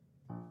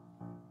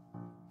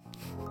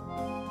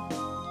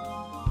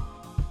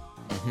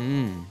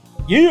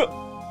Yeah.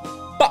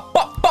 Bop,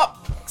 bop,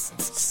 bop.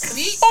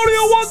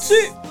 Audio wants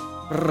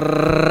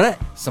it.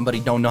 Somebody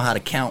don't know how to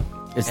count.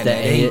 It's and the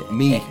that ain't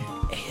me.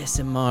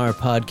 ASMR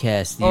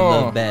podcast that you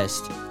love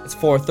best. It's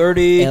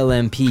 4:30.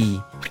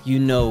 LMP. You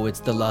know it's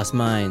the Lost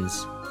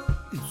Minds.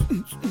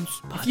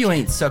 If you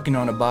ain't sucking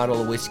on a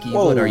bottle of whiskey,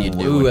 what are you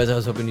doing? Ooh, as I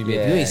was hoping you'd be.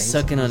 If you ain't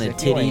sucking on a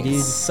titty,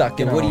 dude.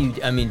 Sucking then what on. do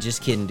you? I mean,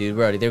 just kidding, dude.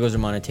 We're already there. Goes our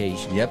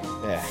monetization. Yep.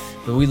 Yeah.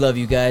 But we love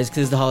you guys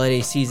because it's the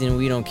holiday season.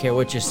 We don't care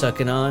what you're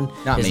sucking on,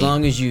 Not as me.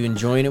 long as you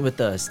enjoying it with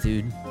us,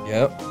 dude.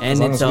 Yep.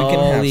 And it's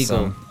all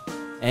legal,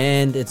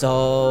 and it's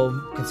all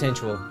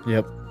consensual.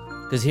 Yep.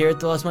 Because here at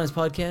the Lost Minds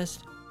podcast,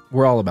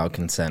 We're all about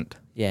consent.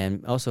 yeah,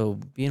 and also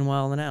being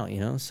wild and out, you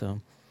know. So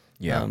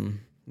Yeah.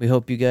 we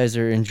hope you guys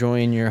are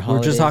enjoying your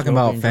holidays. just talking Hope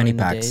about you're fanny enjoying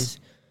the packs. days.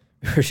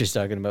 We're just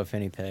talking about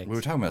fanny packs. We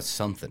were talking about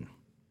something.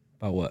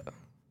 About what?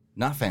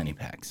 Not fanny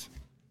packs.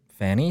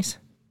 Fannies?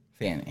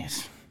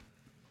 Fannies.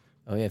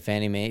 Oh yeah,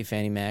 Fannie Mae,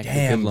 Fannie Mac. the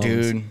Damn, good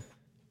loans. dude.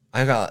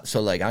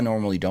 I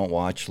normally don't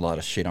watch a lot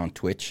of shit on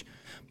Twitch,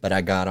 but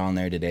I got on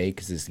there today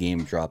because this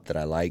game dropped that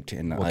I liked.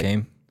 And What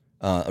game?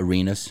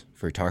 Arenas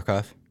for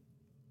Tarkov.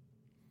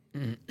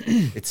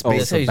 It's Oh,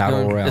 That's it's how a he's battle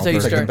going- royale. that's how you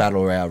It's like the start.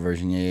 battle royale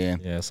version, yeah.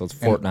 Yeah, so it's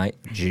Fortnite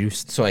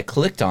juiced. So I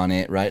clicked on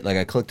it, right? Like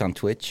I clicked on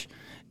Twitch,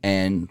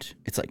 and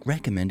it's like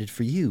recommended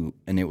for you,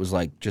 and it was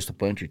like just a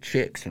bunch of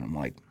chicks, and I'm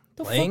like,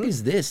 the Playing? fuck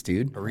is this,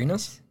 dude?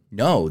 Arenas?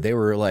 No, they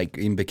were like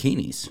in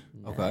bikinis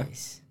Okay.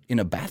 Nice. in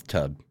a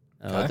bathtub,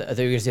 Oh, I thought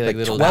you were gonna say like Like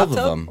little 12 of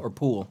Bathtub them or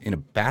pool? in a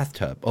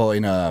bathtub. Oh,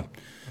 in a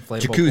Inflatable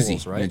jacuzzi,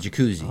 pools, right? in a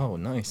jacuzzi. Oh,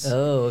 nice.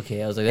 Oh,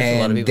 okay. I was like, that's a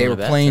lot of And people. they in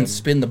were a playing bathtub.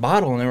 spin the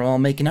bottle, and they were all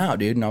making out,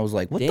 dude. And I was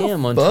like, what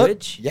Damn, the on fuck?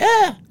 Twitch?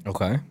 Yeah,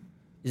 Okay.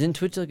 Isn't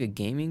Twitch like a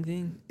gaming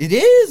thing? it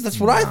is. That's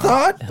what I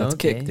thought. That's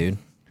Okay. kick, dude.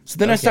 So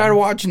then I started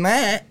watching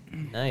that.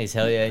 Nice,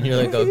 hell yeah! And you're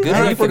like, oh, good. And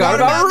I forgot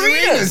about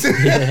arenas.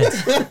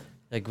 arenas.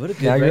 Like, what a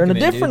good. Yeah, you're in a recommend,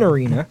 different dude.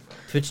 arena.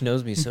 Twitch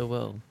knows me so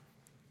well.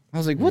 I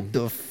was like, what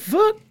the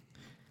fuck?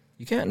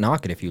 You can't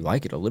knock it if you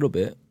like it a little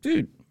bit.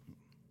 Dude,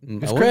 I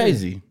it's wonder-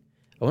 crazy.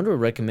 I wonder what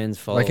recommends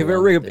follow. Like if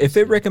along with this,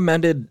 it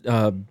recommended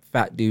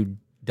fat dude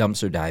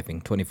dumpster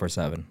diving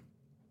 24/7,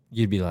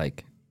 you'd be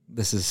like,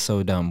 "This is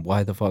so dumb.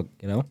 Why the fuck?"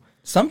 You know?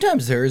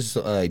 Sometimes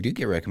I do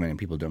get recommended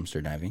people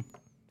dumpster diving.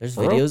 there's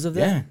For real? videos of that.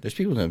 Yeah, there's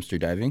people dumpster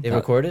diving. They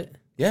record it.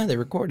 Yeah, they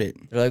record it.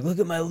 They're like, look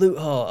at my loot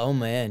haul. Oh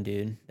man,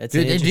 dude, that's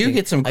Dude, an they do interesting-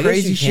 get some I guess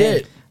crazy you can.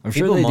 shit. I'm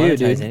People sure they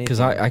do, monetize dude. Because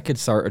anything. I could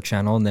start a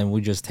channel and then we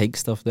just take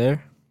stuff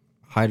there,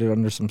 hide it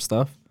under some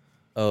stuff.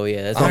 Oh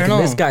yeah, that's I don't Fucking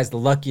know. this guy's the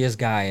luckiest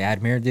guy,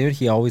 Admir, dude.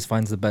 He always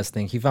finds the best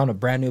thing. He found a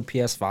brand new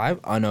PS5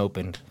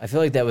 unopened. I feel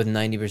like that with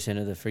 90%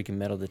 of the freaking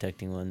metal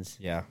detecting ones.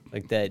 Yeah.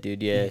 Like that,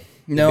 dude. Yeah.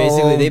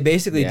 No. They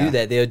basically Yeah. do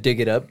that. They'll dig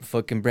it up,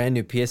 fucking brand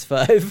new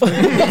PS5.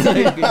 It's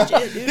like, good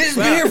shit, dude. This has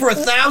been here for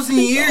 1,000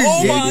 years,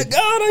 Oh dude. my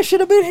god, I should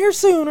have been here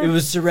sooner. It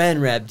was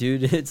saran wrap,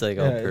 dude. It's like,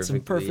 Yeah, oh, it's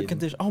in perfect. perfect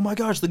condition. Oh my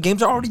gosh, the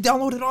games are already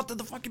downloaded onto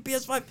the fucking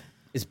PS5.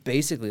 It's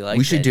basically like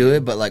We should that, do dude.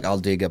 it, but like I'll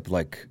dig up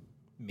like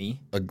Me?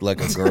 a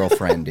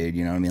girlfriend, dude.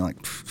 You know what I mean? Like,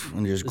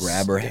 and just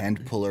grab her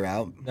hand, pull her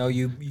out. No,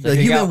 you Like,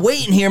 dig you've out, been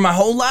waiting here my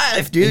whole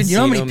life, dude. You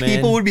know how many Encino Man.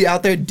 people would be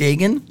out there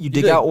digging? you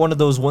dig out one of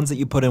those ones that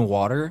you put in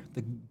water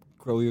to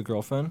grow your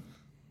girlfriend.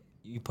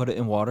 You put it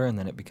in water and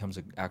then it becomes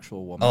an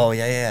actual woman. Oh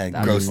yeah, yeah. It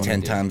That'd grows be funny, 10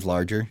 dude. times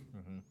larger.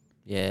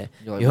 Yeah. You're like,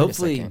 You wait a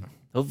hopefully,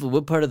 second.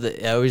 what part of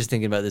the? I was just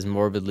thinking about this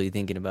morbidly,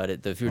 thinking about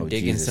it. If you're Oh,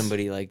 digging Jesus.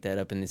 somebody like that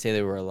up and they say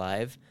they were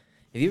alive,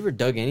 have you ever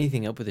dug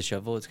anything up with a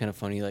shovel? It's kind of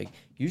funny. Like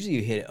usually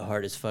you hit it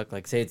hard as fuck.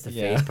 Like say it's the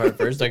Yeah. face part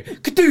first, like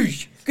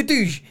kadoosh,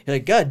 kadoosh. You're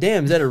like, God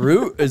damn, is that a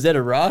root? Is that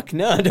a rock?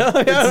 No, I don't know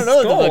what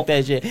the skull. fuck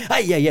that shit.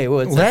 Yeah.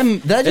 Well, it's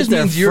That that's just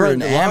their means you're an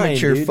front line,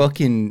 amateur dude.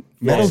 fucking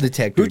metal Yes.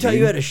 detector. Who taught you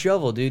dude. how to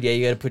shovel, dude? Yeah,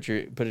 you got to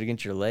put it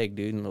against your leg,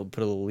 dude, and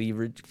put a little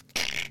leverage.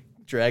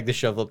 Drag the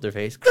shovel up their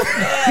face.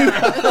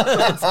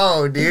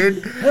 Oh,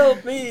 dude.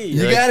 Help me! You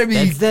You're like, gotta be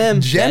 "That's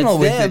them. gentle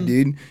That's with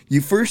them." it,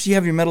 dude. You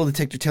have your metal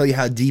detector tell you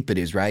how deep it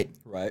is, right?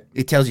 Right.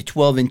 It tells you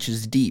 12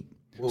 inches deep.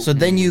 So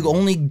then you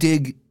only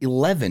dig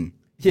 11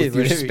 Yeah, with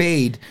your whatever.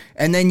 spade,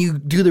 and then you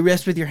do the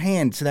rest with your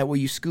hand, so that way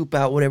you scoop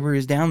out whatever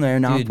is down there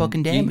and not Dude,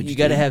 fucking damage. You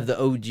got to dude. have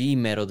the OG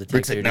metal Rick's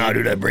detector. like, nah,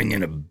 dude, I bring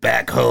in a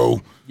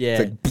backhoe.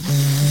 Yeah.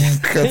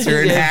 It's like, cuts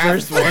her in Yeah, half.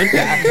 first one.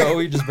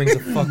 Backhoe, he just brings a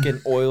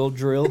fucking oil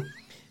drill.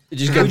 It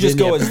just We goes just in,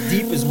 go yeah. as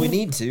deep as we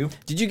need to.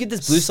 Did you get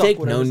this blue Suck steak?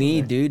 No whatever's in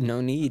need, there. dude. No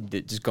need.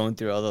 Just going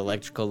through all the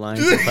electrical lines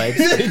and pipes.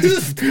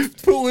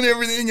 Just pulling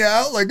everything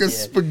out like a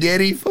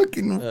spaghetti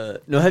fucking.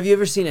 No, have you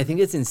ever seen? I think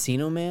it's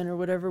Encino Man or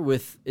whatever.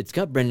 It's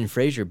got Brendan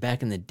Fraser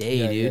back in the day,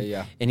 Yeah, dude.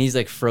 yeah. And he's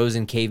like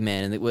frozen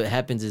caveman. And what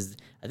happens is,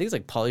 I think it's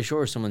like Pauly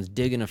Shore. Someone's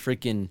digging a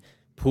freaking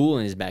pool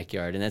in his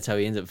backyard, and that's how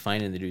he ends up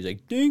finding the dude. He's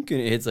like dink,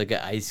 and it hits like an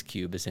ice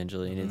cube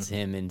essentially, and it's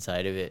him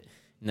inside of it.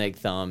 And like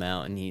thaw him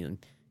out, and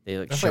they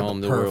like That's show like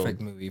him the the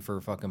perfect world. movie for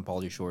fucking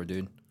Pauly Shore,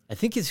 dude. I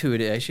think it's who it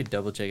is. I should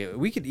double check it.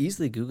 We could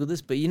easily Google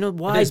this, but you know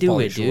why is do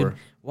Pauly it, Shore. dude?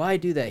 Why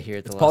do that here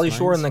at the Lost Pauly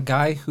Shore Minds? and the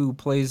guy who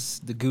plays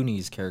the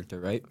Goonies character,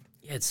 right?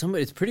 Yeah, it's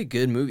somebody. It's a pretty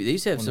good movie. They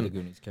used to have One some of the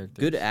Goonies characters.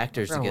 good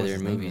actors I forgot what together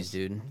his in name movies, is.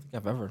 dude.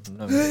 I've ever.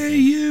 Hey,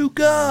 you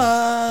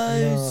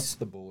guys. That's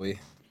the boy.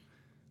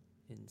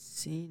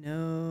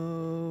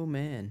 Encino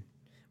Man.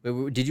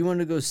 Wait, did you want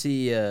to go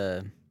see?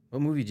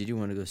 What movie did you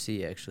want to go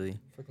see? Actually,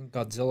 Freaking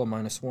Godzilla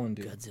 -1,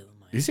 dude. Godzilla.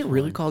 Is it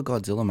really called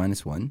Godzilla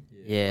 -1?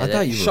 Yeah, I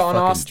thought you were Sean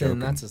fucking Austin, joking.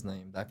 that's his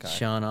name. That guy.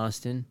 Sean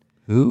Austin.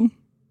 Who?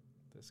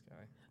 This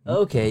guy.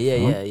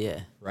 Okay, yeah.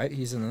 Right?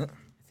 He's in it.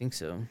 I think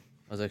so.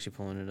 I was actually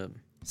pulling it up.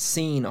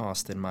 Scene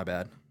Austin, my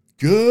bad.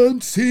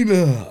 John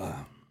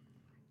Cena.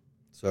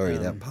 Sorry,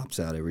 that pops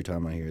out every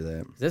time I hear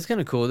that. That's kind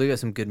of cool. They got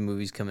some good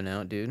movies coming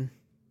out, dude.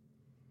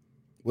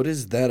 What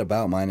is that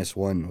about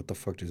 -1? What the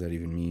fuck does that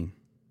even mean?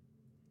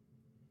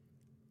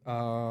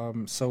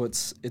 So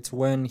it's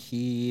when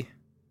he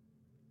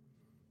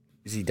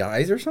Is he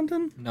dies or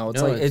something?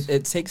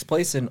 it takes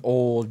place in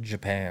old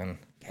Japan.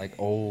 Like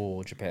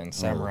old Japan.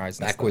 Samurais and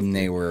Back stuff, when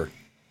they dude. were.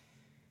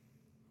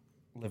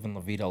 Living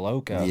La Vida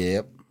Loca.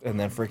 Yep. And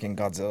then freaking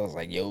Godzilla's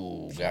like,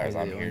 yo, guys, They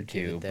I'm don't here give it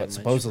too. that But much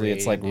supposedly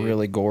it's like rating, dude.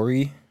 really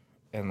gory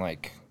and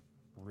like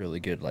really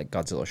good, like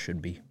Godzilla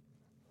should be.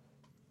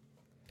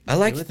 I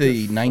like What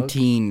the the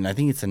 19. I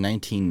think it's the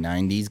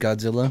 1990s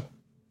Godzilla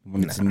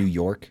when it's in New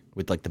York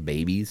with like the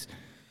babies.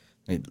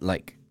 It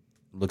like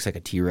looks like a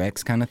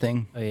T-Rex kind of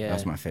thing. Oh yeah,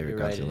 That's my favorite You're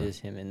right, Godzilla. it is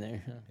him in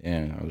there. Huh?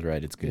 Yeah, I was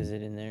right. It's Is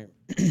good. it in there?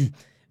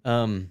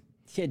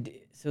 Yeah.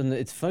 So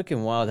it's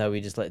fucking wild how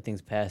we just let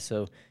things pass.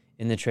 So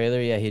in the trailer,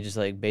 yeah, he just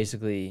like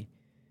basically,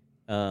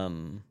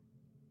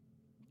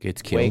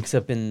 Gets killed. wakes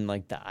up in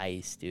like the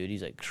ice, dude.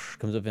 He's like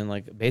comes up in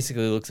like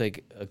basically looks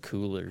like a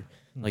cooler.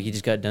 Like he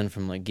just got done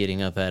from like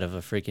getting up out of a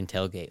freaking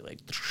tailgate. Like,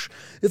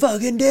 you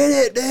fucking did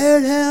it,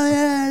 dude! Hell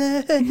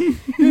yeah, dude!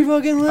 You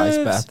fucking Ice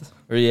lives. bath.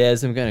 Or yeah,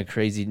 some kind of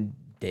crazy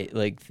date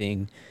like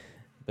thing.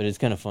 But it's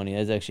kind of funny.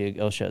 That's actually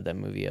I'll shout that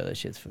movie out. That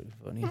shit's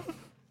funny.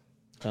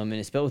 And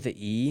it's spelled with an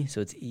E, so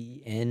it's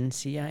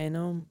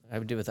ENCINO. I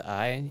would do it with an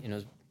I. You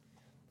know,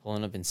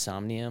 pulling up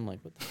insomnia. I'm like,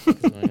 what the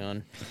fuck is going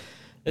on?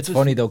 It's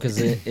funny though,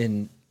 because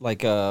in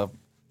like a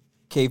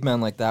caveman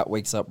like that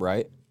wakes up,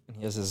 right? And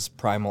he has his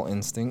primal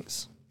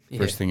instincts.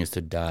 First thing is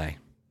to die.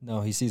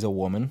 No, he sees a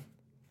woman,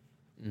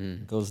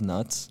 goes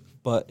nuts.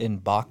 But in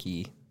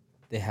Baki,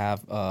 they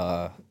have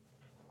a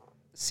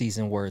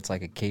season where it's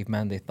like a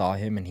caveman. They thaw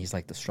him, and he's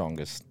like the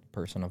strongest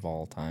person of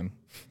all time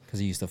because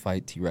he used to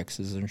fight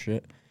T-Rexes and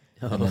shit.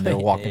 And then they're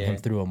walking him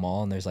through a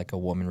mall, and there's like a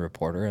woman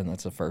reporter, and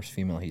that's the first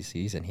female he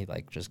sees, and he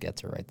like just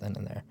gets her right then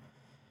and there.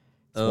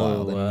 It's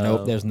wild. And wow.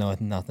 nope, there's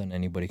nothing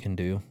anybody can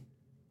do.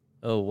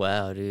 Oh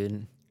wow,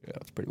 dude! Yeah,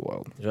 it's pretty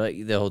wild. They're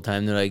like the whole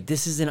time they're like,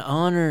 "This is an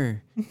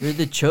honor. You're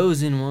the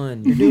chosen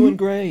one. You're doing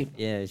great.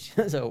 Yeah,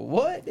 she's like,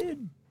 "What,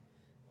 dude?"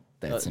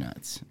 That's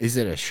nuts. Is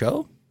it a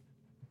show?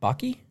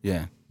 Baki?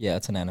 Yeah. Yeah,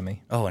 it's an anime.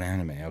 Oh, an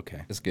anime.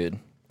 Okay. It's good.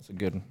 It's a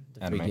good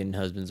The anime. freaking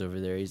husband's over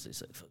there. He's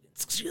just like,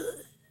 fucking.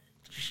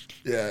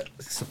 Yeah.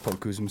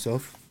 Seppuku's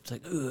himself. It's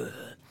like, ugh.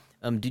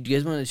 Did you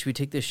guys want to? Should we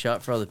take this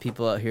shot for all the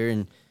people out here?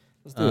 And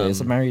Let's do it. It's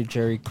a Merry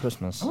Jerry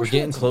Christmas. We're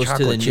getting close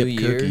to the new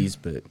year. Cookies,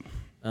 but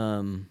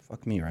um,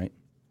 fuck me, right?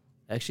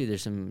 actually,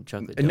 there's some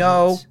chocolate. No.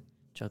 Donuts.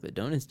 Chocolate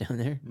donuts down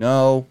there.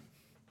 No.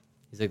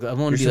 He's like, I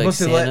want You're to be like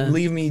supposed to Santa.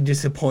 leave me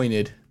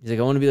disappointed. He's like,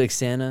 I want to be like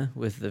Santa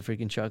with the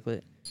freaking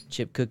chocolate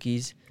chip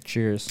cookies.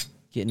 Cheers.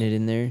 Getting it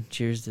in there.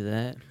 Cheers to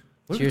that.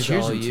 What are we Cheers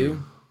to all cheersing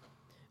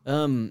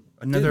you.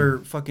 Another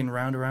fucking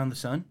round around the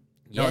sun?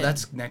 Yeah. No,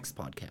 that's next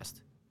podcast.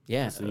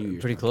 Yeah, That's the New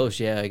Year's pretty podcast. close.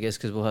 Yeah, I guess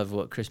because we'll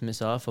have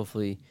Christmas off.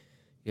 Hopefully,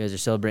 you guys are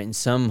celebrating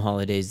some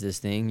holidays. This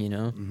thing, you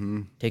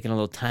know, taking a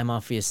little time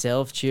off for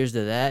yourself. Cheers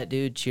to that,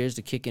 dude. Cheers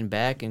to kicking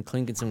back and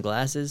clinking some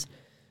glasses.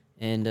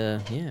 And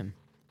yeah,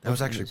 That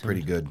was actually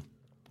pretty good.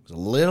 It was a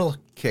little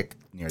kick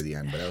near the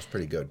end, but that was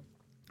pretty good.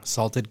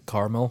 Salted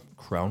caramel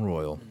Crown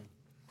Royal.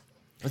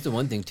 that's the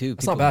one thing too.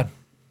 It's not bad.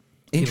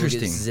 People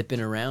Interesting. get zipping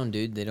around,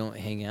 dude. They don't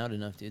hang out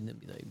enough, dude. They'll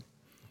be like,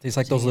 Tastes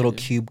like those little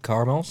cube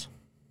caramels.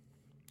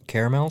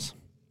 Caramels.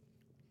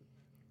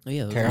 oh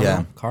yeah, those Caramel.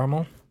 Yeah.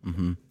 Caramel.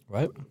 Mm-hmm.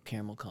 Right?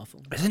 caramel coffee.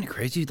 Isn't it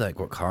crazy, like,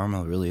 what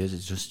caramel really is?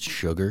 It's just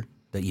sugar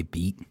that you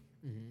beat.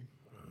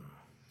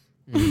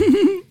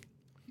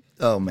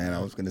 Oh, man,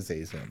 I was going to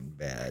say something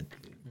bad.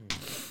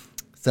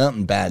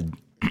 Something bad.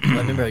 I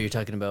remember how you're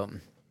talking about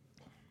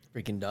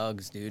freaking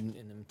dogs, dude,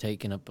 and them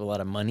taking up a lot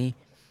of money.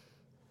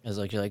 I was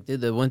like, you're like, dude,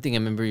 the one thing I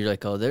remember, you're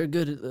like, oh, they're a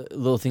good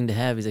little thing to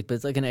have. He's like, but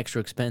it's like an extra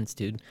expense,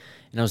 dude.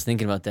 And I was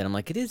thinking about that. I'm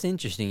like, it is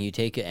interesting. You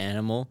take an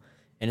animal,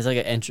 and it's like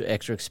an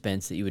extra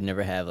expense that you would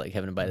never have, like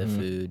having to buy the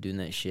food, doing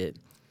that shit.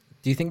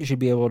 Do you think you should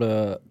be able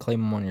to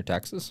claim them on your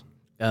taxes?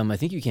 I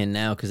think you can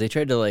now because they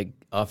tried to like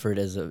offer it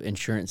as a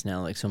insurance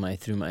now. Like,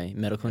 through my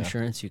medical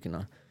insurance, you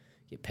can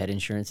get pet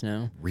insurance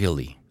now.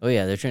 Really? Oh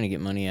yeah, they're trying to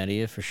get money out of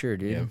you for sure,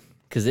 dude.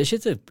 Because this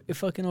shit's a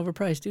fucking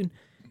overpriced, dude.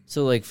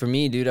 So like for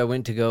me, dude, I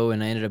went to go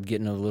and I ended up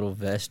getting a little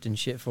vest and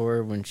shit for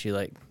her when she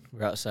like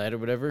we're outside or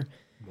whatever.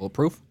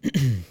 Bulletproof?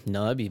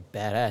 No, that'd be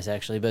badass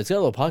actually. But it's got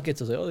little pockets.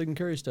 I was like, oh, they can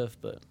carry stuff,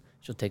 but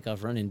she'll take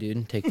off running, dude.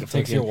 And take the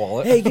Takes your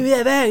wallet. Hey, give me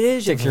that bag.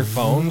 Dude. Takes your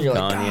phone. You're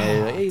like, Gone, yeah,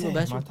 you're like, hey, little damn,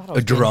 bastard. I thought I A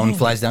was drone getting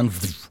flies down,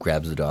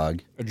 grabs the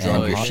dog. A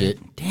drone your hop.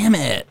 shit. Damn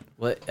it.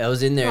 What? I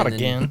was in there. Not and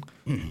then-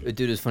 again.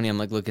 Dude, it's funny. I'm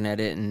like looking at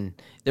it, and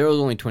there was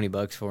only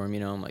 $20 for him. You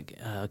know, I'm like,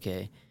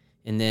 okay.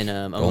 And then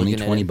I'm only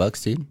looking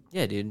 $20, dude.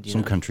 Yeah, dude.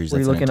 Some countries. Were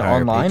you that's an looking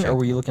entire online paycheck. or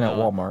were you looking at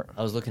Walmart?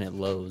 I was looking at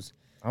Lowe's.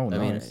 Oh, I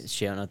mean, nice.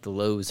 shouting out the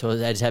Lowe's. So I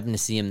just happened to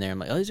see him there. I'm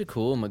like, oh, these are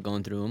cool. I'm like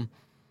going through them.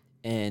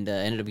 And I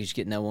ended up just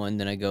getting that one.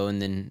 Then I go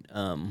and then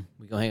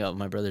we go hang out with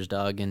my brother's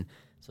dog. And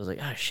so I was like,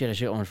 oh, shit, I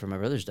should get one for my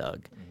brother's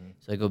dog.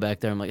 So I go back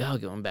there. I'm like, oh, I'll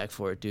get one back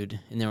for it, dude.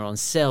 And they were on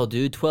sale,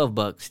 dude.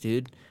 $12,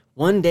 dude.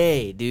 One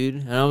day, dude.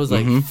 And I was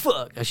like,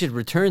 fuck, I should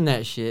return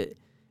that shit.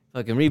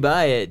 Fucking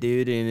rebuy it,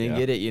 dude, and then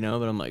get it, you know.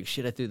 But I'm like,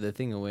 shit, I threw the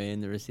thing away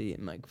in the receipt.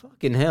 I'm like,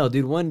 fucking hell,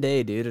 dude, one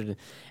day, dude.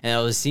 And I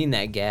was seeing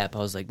that gap. I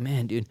was like,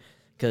 man, dude,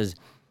 because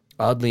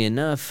oddly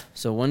enough,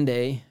 so one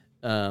day,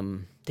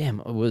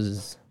 it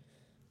was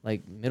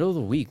like middle of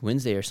the week,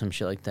 Wednesday or some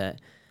shit like that.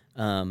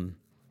 Right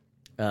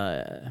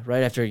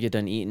after I get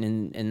done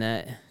eating and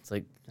that, it's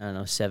like, I don't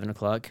know, 7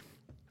 o'clock.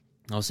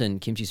 All of a sudden,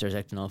 Kimchi starts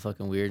acting all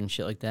fucking weird and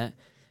shit like that.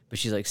 But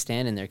she's like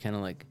standing there kind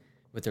of like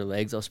with her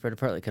legs all spread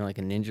apart, like kind of like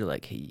a ninja,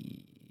 like, hey,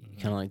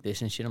 kind of like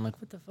this and shit. I'm like,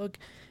 what the fuck?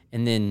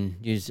 And then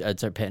I'd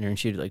start petting her and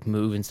she'd like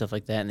move and stuff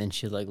like that. And then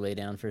she'd like lay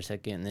down for a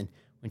second. And then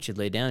when she'd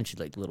lay down, she'd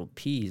like little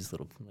peas,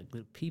 little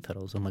pea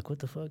petals. I'm like, what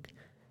the fuck?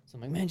 So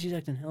I'm like, man, she's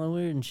acting hella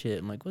weird and shit.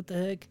 I'm like, what the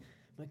heck?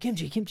 I'm like,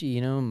 Kimchi,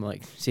 you know? I'm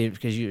like, see,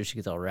 because she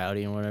gets all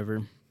rowdy and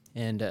whatever.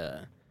 And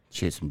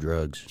she had some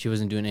drugs. She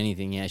wasn't doing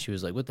anything. Yeah, she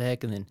was like, what the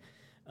heck? And then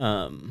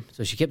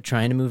so she kept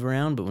trying to move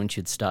around, but when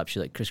she'd stop, she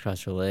like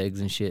crisscrossed her legs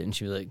and shit, and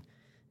she was like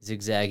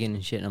zigzagging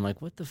and shit. And I'm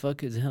like, what the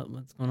fuck is hell?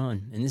 What's going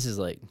on? And this is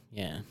like,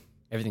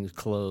 everything was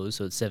closed,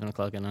 so it's 7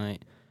 o'clock at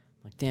night.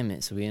 I'm like, damn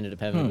it. So we ended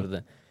up having to go to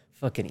the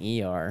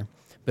fucking ER.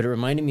 But it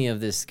reminded me of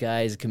this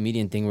guy's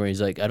comedian thing where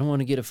he's like, I don't want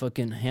to get a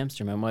fucking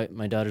hamster.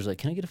 My daughter's like,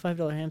 can I get a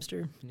 $5 hamster?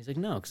 And he's like,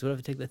 no, because what if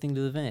I take that thing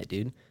to the vet,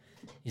 dude?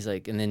 He's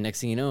like, and then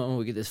next thing you know,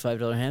 we get this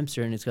 $5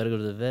 hamster and it's got to go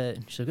to the vet.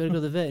 She's like, got to go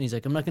to the vet. And he's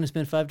like, I'm not going to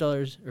spend $5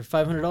 or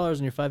 $500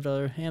 on your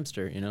 $5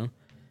 hamster, you know?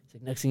 It's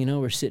like, next thing you know,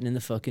 we're sitting in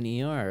the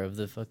fucking ER of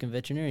the fucking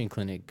veterinarian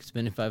clinic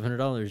spending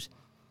 $500. So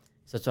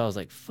that's why I was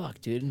like,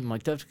 fuck, dude. I'm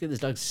like, do I have to get this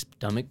dog's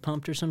stomach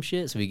pumped or some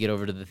shit? So we get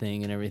over to the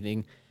thing and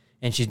everything.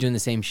 And she's doing the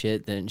same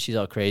shit. Then she's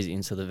all crazy.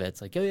 And so the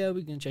vet's like, oh, yeah,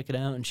 we can check it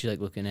out. And she's like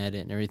looking at it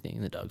and everything.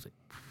 And the dog's like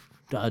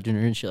dodging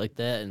her and shit like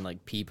that and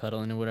like pee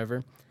puddling or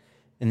whatever.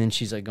 And then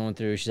she's like going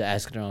through, she's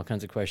asking her all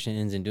kinds of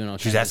questions and doing all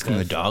kinds of stuff. She's asking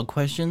the dog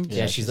questions?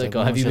 Yeah, she's like,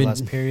 oh, have you been,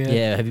 last period?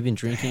 Yeah, have you been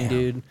drinking,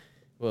 dude?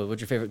 Well,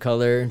 what's your favorite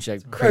color? And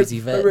she's like, crazy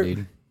vet,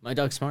 dude. My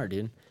dog's smart,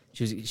 dude.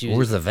 She was.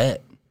 Where's the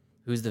vet?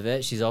 Who's the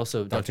vet? She's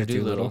also Dr.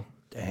 Doolittle.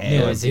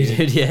 Damn,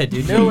 dude. Yeah,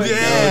 dude. No, dude.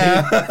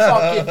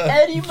 Fucking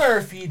Eddie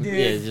Murphy, dude.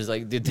 Yeah, just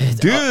like,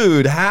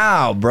 dude,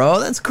 how, bro?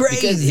 That's crazy.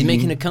 Because he's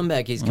making a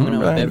comeback. He's coming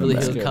out with Beverly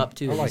Hills Cop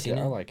 2. I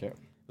like it.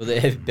 Well,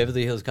 they have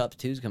Beverly Hills Cop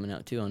 2 is coming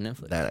out, too, on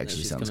Netflix. That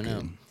actually sounds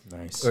good.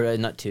 Nice. Or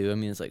not 2. I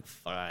mean, it's like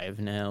 5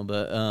 now.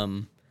 But,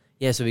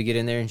 yeah, so we get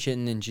in there and shit,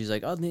 and then she's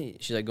like,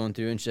 she's like going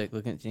through, and she's like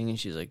looking at the thing, and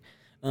she's like,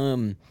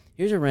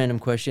 here's a random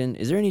question.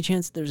 Is there any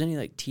chance that there's any,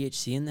 like,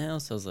 THC in the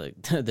house? I was like,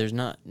 there's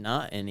not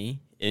any.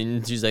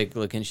 And she's like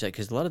looking, she's like,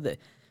 because a lot of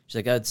she's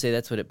like, I would say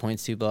that's what it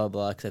points to, blah,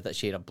 blah, because I thought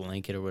she had a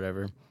blanket or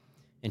whatever.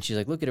 And she's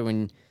like, look at her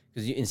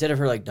because instead of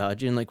her, like,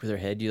 dodging, like, with her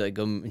head, you, like,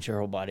 go and her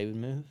whole body would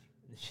move.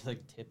 She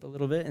like tip a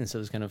little bit, and so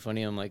it was kind of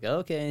funny. I'm like, oh,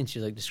 okay, and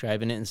she's like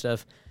describing it and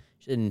stuff.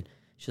 And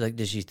she's like,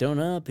 "Did she thrown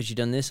up? Has she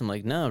done this?" I'm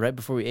like, "No." Right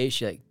before we ate,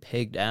 she like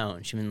pegged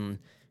out. She been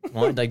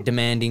like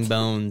demanding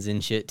bones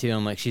and shit too.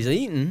 I'm like, she's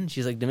eating.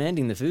 She's like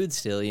demanding the food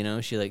still, you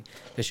know. She like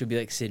because she'll be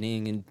like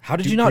sitting and how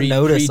did you not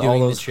notice all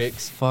those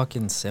tricks?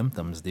 Fucking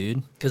symptoms,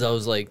 dude? Because I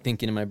was like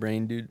thinking in my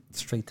brain, dude.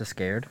 Straight to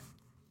scared.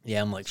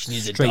 Yeah, I'm like, she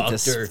needs a straight doctor.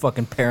 to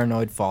fucking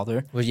paranoid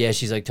father. Well, yeah,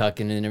 she's like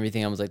talking and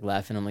everything. I was like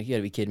laughing. I'm like, you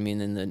gotta be kidding me.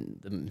 And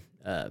then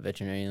the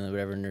veterinarian, or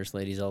whatever, nurse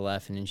lady's all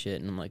laughing and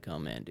shit. And I'm like, oh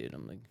man, dude.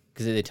 I'm like,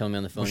 because they tell me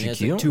on the phone, yeah, it's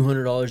like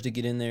 $200 to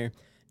get in there.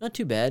 Not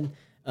too bad.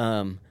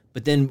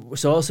 But then,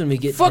 so all of a sudden we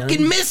get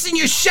fucking missing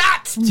your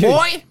shots,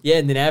 boy. Yeah,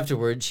 and then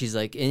afterwards, she's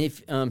like, and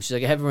if she's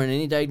like, I haven't run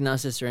any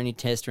diagnosis or any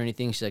test or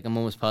anything. She's like, I'm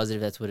almost positive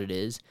that's what it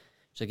is.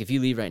 She's like, if you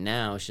leave right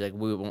now, she's like,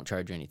 we won't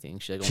charge you anything.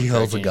 She's like, she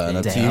holds a gun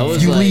up to you.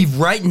 If you leave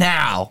right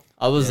now.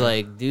 I was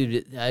like,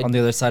 dude. On the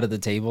other side of the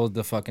table,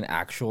 the fucking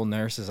actual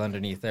nurse is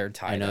underneath there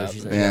tied up.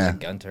 She's like, a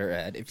gun to her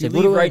head. If you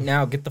leave right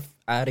now, get the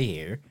out of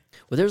here.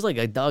 Well, there's like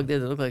a dog there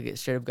that looked like it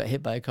straight up got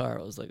hit by a car.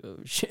 I was like, oh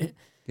shit.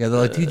 Yeah,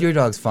 they're like, dude, your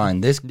dog's fine.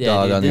 This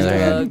dog, on the other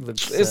hand,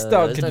 this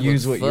dog could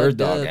use what your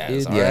dog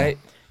has, all right?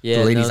 Yeah,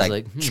 the lady's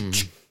like, and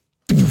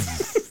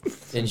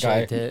she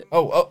like that.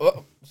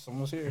 Oh,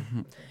 someone's here.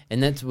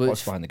 And that's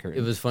what behind the curtain.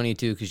 It was funny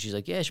too, because she's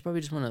like, yeah, she probably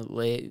just want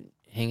to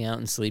hang out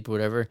and sleep or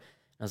whatever. And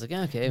I was like,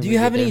 yeah, okay. Do you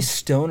have any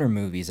stoner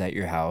movies at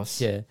your house?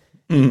 Yeah.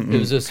 It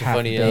was just so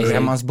funny.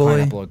 Grandma's Boy,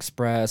 Pineapple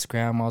Express,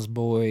 Grandma's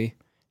Boy.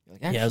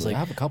 Like, yeah, I was like, I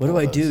have a couple. What do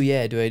I do?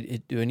 Yeah, do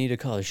I need to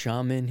call a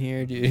shaman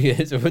here?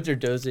 So what's their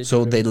dosage?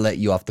 So they let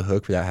you off the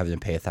hook without having to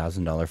pay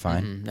 $1,000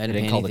 fine. Mm-hmm. I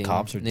didn't call the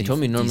cops, or they told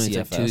me normally it's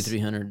like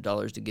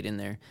 $200-300 to get in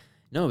there.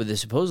 No, but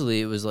supposedly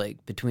it was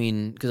like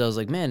between, because I was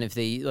like, man, if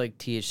they eat like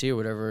THC or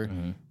whatever,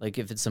 like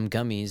if it's some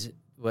gummies,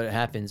 what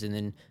happens? And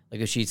then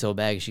like if she eats the whole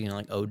bag, is she gonna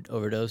like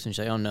overdose? And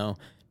she's like, oh no.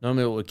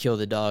 Normally what would kill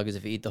the dog is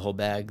if they eat the whole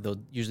bag,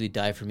 they'll usually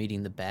die from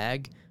eating the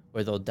bag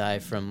or they'll die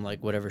from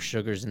like whatever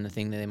sugars in the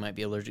thing that they might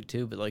be allergic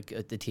to, but like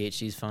the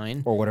THC is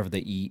fine. Or whatever they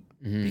eat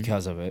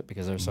because of it,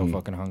 because they're so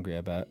fucking hungry,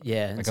 I bet.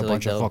 Yeah. Like so a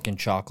bunch of fucking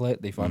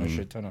chocolate, they find a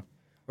shit ton of.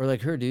 Or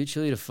like her, dude,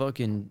 she'll eat a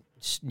fucking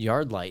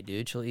yard light,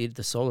 dude. She'll eat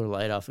the solar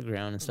light off the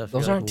ground and stuff.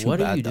 Those You're aren't like, too what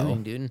bad, are you though.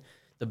 doing, dude?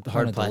 The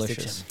hard plastic.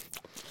 Delicious.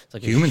 It's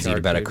like Humans eat shark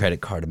about a food.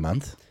 credit card a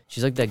month.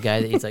 She's like that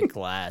guy that eats like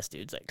glass,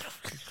 dude.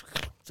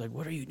 It's like,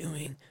 what are you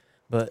doing?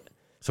 But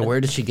So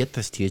where did she get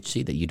this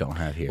THC that you don't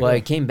have here? well,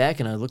 I came back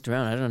and I looked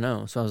around. I don't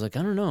know. So I was like,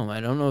 I don't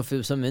know if it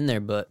was something in there,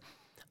 but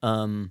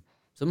someone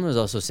was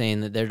also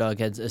saying that their dog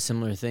had a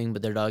similar thing,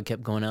 but their dog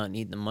kept going out and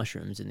eating the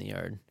mushrooms in the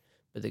yard,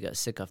 but they got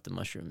sick off the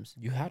mushrooms.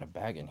 You had a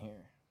bag in here.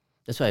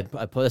 That's why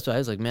that's why I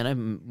was like, man, I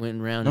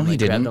went around No, and he like,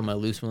 grabbed didn't. all my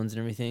loose ones and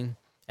everything.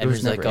 There was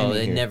Everyone's like, never oh, any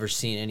they here. never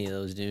seen any of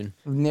those, dude.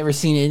 I've never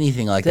seen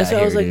anything like That's that.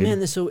 why I was here, like, dude.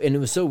 man, and it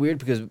was so weird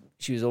because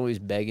she was always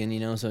begging,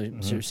 you know, so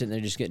she was sitting there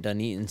just getting done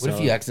eating. What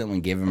if you accidentally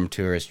gave them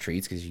to her as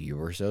treats because you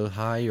were so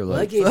high? You're Well, I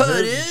like, gave oh,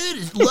 her-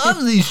 dude,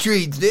 love these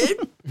treats,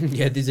 dude.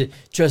 yeah,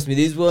 trust me,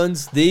 these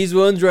ones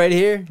right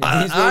here. These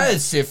ones,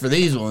 I'd sit for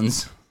these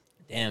ones.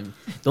 damn.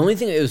 The only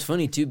thing, it was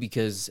funny too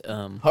because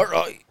All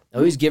right. I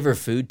always give her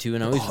food too,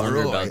 and I always wonder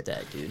Alright. about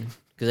that, dude.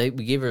 Because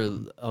we gave her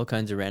all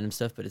kinds of random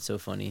stuff, but it's so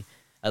funny.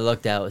 I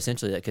lucked out.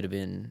 Essentially, that could have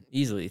been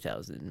easily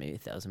 $1,000, maybe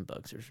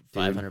 $1,000 or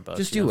 $500.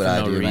 just you do know, what for I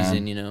no do, man.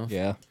 reason, you know.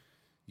 Yeah.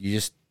 You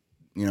just,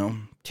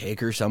 take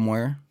her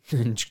somewhere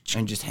and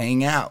just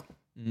hang out.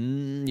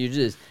 You're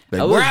just.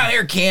 Like, I we're was- out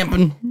here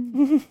camping.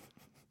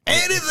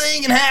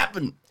 Anything can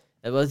happen.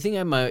 Well, the thing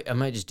I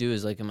might just do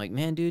is like I'm like,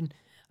 man, dude.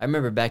 I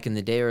remember back in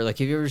the day, or like,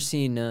 have you ever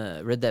seen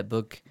read that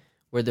book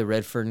Where the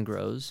Red Fern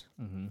Grows,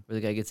 where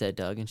the guy gets that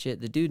dog and shit?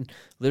 The dude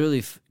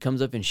literally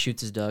comes up and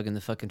shoots his dog in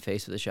the fucking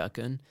face with a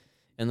shotgun,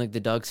 and like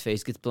the dog's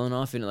face gets blown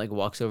off, and it like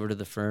walks over to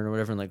the fern or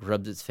whatever and like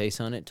rubs its face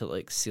on it to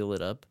like seal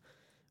it up,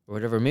 or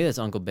whatever. Maybe that's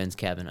Uncle Ben's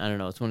Cabin. I don't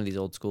know. It's one of these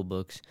old school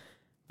books.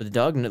 But the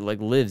dog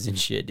like lives and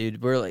shit,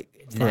 dude. We're like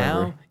Forever.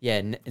 now, yeah,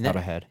 and Out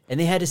ahead. and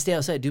they had to stay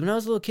outside, dude. When I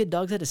was a little kid,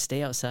 dogs had to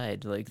stay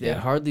outside. Like they Yeah.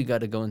 hardly got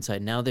to go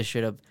inside. Now they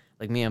straight up,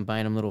 like me, I'm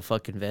buying them little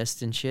fucking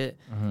vests and shit.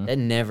 That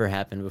never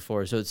happened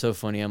before. So it's so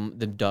funny.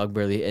 The dog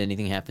barely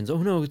anything happens. Oh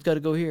no, it's got to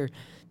go here,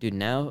 dude.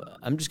 Now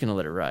I'm just gonna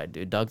let it ride,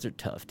 dude. Dogs are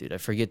tough, dude. I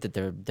forget that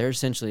they're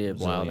essentially a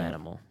wild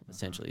animal.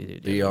 Essentially,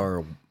 dude. They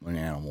are an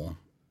animal.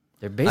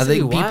 They're I basically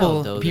think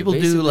wild, though. They're people do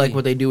basically- like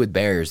what they do with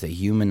bears. They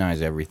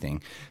humanize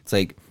everything. It's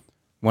like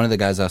one of the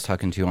guys I was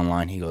talking to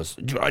online. He goes,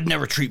 "Dude, I'd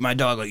never treat my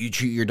dog like you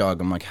treat your dog."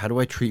 I'm like, "How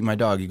do I treat my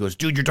dog?" He goes,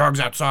 "Dude, your dog's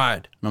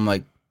outside." And I'm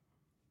like,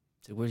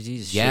 So where's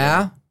these?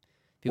 "Yeah,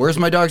 where's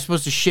my dog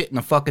supposed to shit in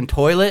the fucking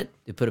toilet?"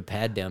 They put a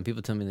pad down.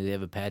 People tell me that they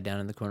have a pad down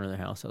in the corner of their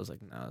house. I was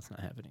like, no, that's not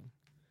happening. The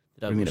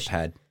What dog do you mean a will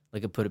pad?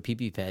 Like, I put a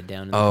pee-pee pad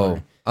down in the Oh,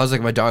 corner. I was like,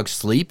 my dog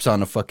sleeps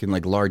on a fucking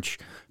like large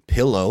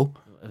pillow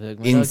I was like,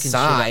 my dog can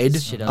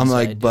inside. shit I'm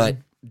like, outside, but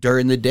dude.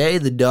 during the day,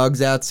 the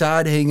dog's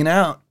outside hanging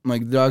out. I'm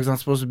like, the dog's not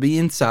supposed to be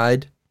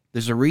inside.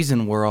 There's a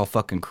reason we're all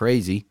fucking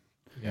crazy.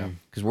 Yeah.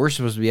 Because we're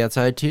supposed to be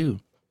outside too.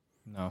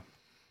 No.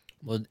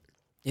 Well,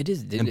 it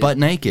is. And butt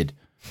naked.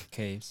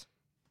 Caves.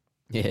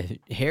 Yeah,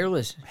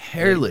 hairless.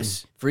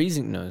 Hairless.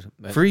 Freezing. No.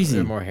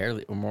 Freezing. Or more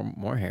hairy. Or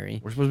more hairy.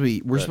 We're supposed to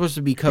be we're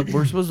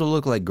supposed to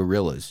look like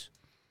gorillas.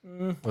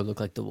 Or look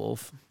like the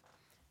wolf.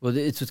 Well,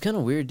 it's what's kind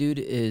of weird, dude,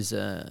 is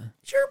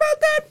Sure about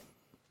that?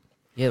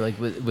 yeah, like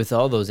with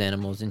all those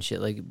animals and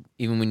shit. Like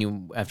even when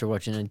you after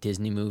watching a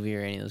Disney movie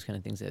or any of those kind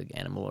of things, like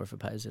animal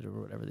orphipize it or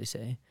whatever they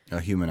say.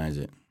 Humanize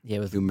it. Yeah,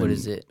 with Human- what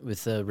is it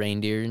with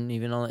reindeer and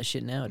even all that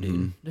shit now,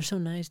 dude. They're so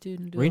nice, dude.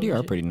 and do all Reindeer that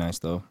are shit. pretty nice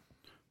though.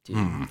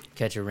 Dude,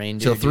 catch a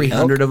reindeer. Till dude.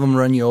 300 of them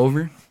run you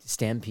over.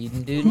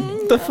 Stampeding, dude.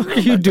 What the fuck are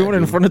you doing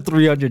in front of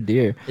 300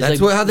 deer? It's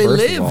That's like- how they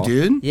first of live, all-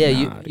 dude. Yeah,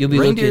 you'll be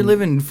Reindeer looking.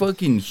 live in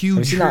fucking Have you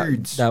huge seen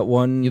herds. that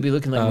one? You'll be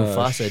looking like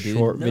Mufasa, dude.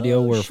 Short No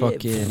video where shit.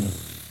 fucking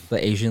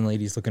the Asian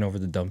lady's looking over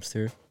the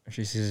dumpster. And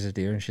she sees a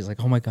deer and she's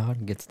like, "Oh my god!"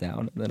 and gets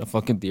down, and then a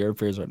fucking deer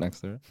appears right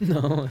next to her.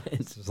 No,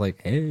 It's just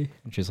like, "Hey,"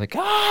 and she's like,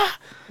 "Ah!"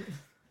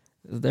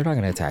 They're not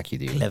gonna attack you,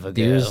 dude. Clever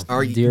Deers,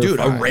 Are you, deer dude,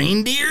 a fine.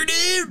 reindeer,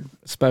 dude?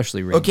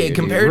 Especially reindeer. Okay, dude.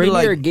 compared to, reindeer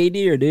like- are gay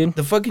deer, dude.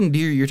 The fucking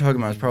deer you're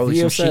talking about is probably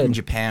Theo some shit in said.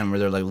 Japan where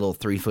they're like little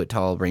 3-foot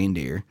tall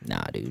reindeer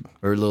Nah, dude.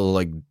 or little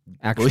like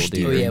Actual bush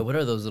deer. Oh deer. yeah, what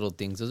are those little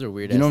things? Those are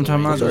weird. You know what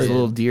I'm talking about? Those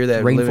little deer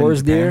that live in Rainforest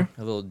Japan? deer.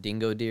 a little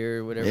dingo deer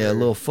or whatever. Yeah, a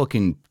little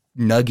fucking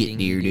nugget Ding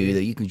deer, deer. dude,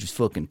 that you can just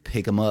fucking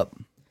pick them up,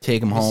 take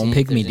them home.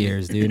 see- Pygmy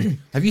there's any- deers, dude.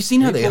 Have you seen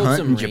how they pulled hunt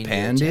some in reindeer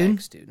Japan, dude?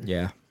 attacks, dude.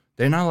 Yeah,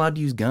 They're not allowed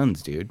to use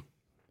guns, dude.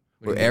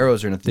 Or do you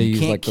arrows or they nothing. You use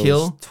can't like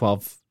kill. those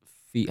 12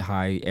 feet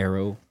high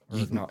arrow, or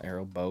not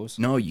arrow bows.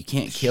 No, you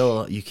can't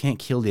kill. You can't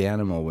kill the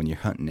animal when you're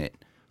hunting it.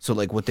 So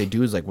like what they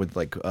do is like with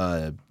like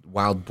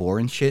wild boar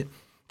and shit,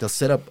 they'll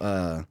set up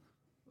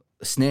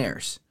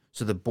snares.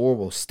 So the boar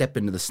will step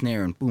into the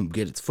snare and boom,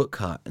 get its foot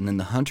caught, and then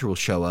the hunter will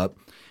show up,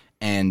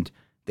 and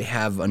they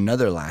have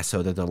another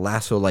lasso that they'll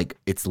lasso like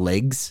its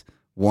legs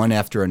one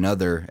after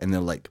another, and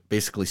they'll like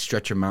basically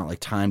stretch them out like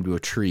time to a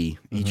tree.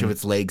 Each of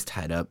its legs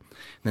tied up.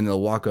 Then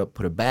they'll walk up,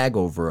 put a bag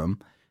over them,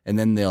 and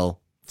then they'll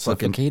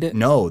fucking Suffocate it?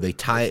 No, they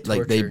tie it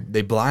like torture.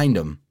 they blind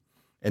them,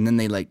 and then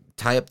they like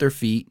tie up their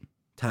feet,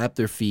 tie up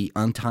their feet,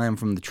 untie them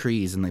from the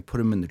trees, and they put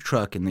them in the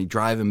truck, and they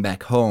drive them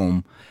back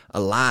home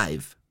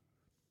alive.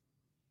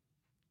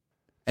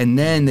 And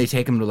then they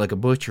take them to like a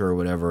butcher or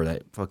whatever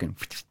that fucking...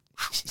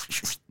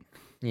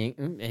 Yeah,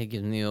 it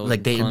gives me the old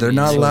Like they're Colombian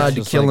not switch. allowed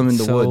to kill them in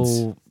the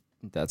woods.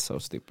 That's so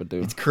stupid,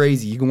 dude. It's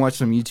crazy. You can watch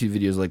some YouTube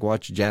videos, like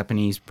watch a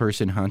Japanese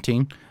person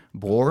hunting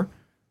boar.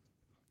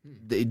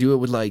 They do it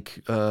with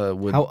like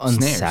with How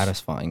snares.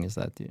 unsatisfying is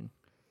that, dude?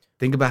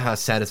 Think about how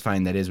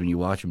satisfying that is when you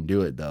watch him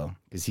do it, though,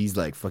 because he's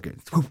like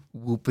fucking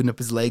whooping up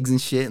his legs and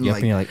shit, and Yep,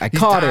 like and you're like, I he's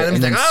caught tired, it, and and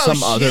he's then like, "Oh,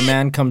 some other shit."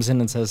 man comes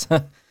in and says,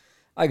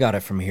 I got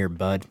it from here,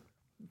 bud.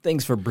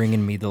 Thanks for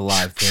bringing me the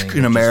live thing.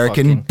 An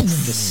American.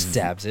 Just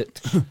stabs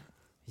it.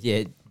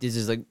 Yeah, this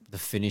is like the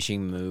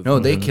finishing move. No,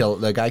 they kill.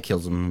 The guy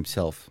kills him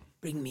himself.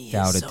 Bring me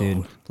Doubt it,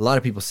 dude. A lot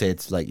of people say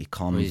it's like it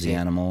calms is the it?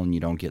 animal and you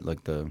don't get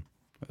like the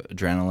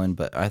adrenaline,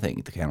 but I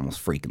think the animal's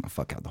freaking the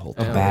fuck out the whole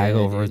A time. bag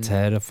yeah, over dude. its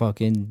head, a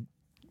fucking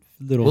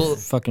little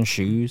fucking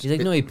shoes. He's like,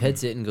 no, he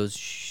pets it and goes,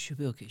 shh, it'll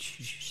be okay.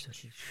 Shh, shh,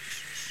 shh,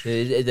 shh.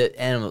 The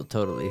animal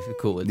totally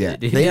cool with Yeah, it.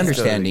 dude. they It's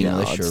understand totally-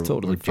 English it's or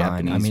totally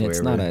fine. Japanese. I mean, it's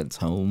not wherever. at its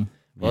home.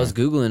 Well, I was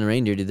Googling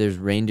reindeer, dude. There's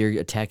reindeer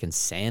attacking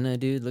Santa,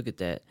 dude. Look at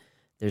that.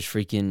 There's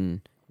freaking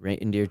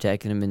reindeer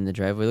attacking him in the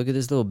driveway. Look at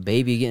this little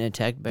baby getting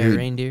attacked by a Dude.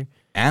 reindeer.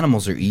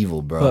 Animals are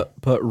evil, bro.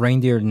 But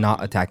reindeer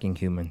not attacking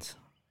humans,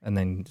 and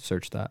then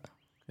search that.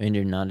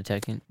 Reindeer not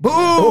attacking.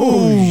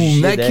 Boom!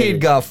 shit, that that kid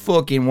is- got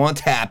fucking one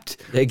tapped.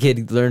 That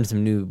kid learned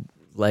some new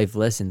life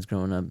lessons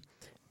growing up.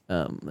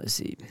 Let's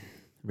see.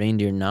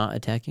 Reindeer not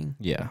attacking?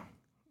 Yeah,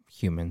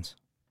 humans.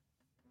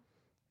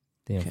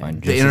 You'll find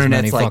The just as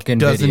internet's many like fucking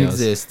doesn't videos.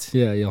 exist.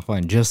 Yeah, you'll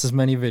find just as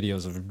many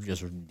videos of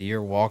just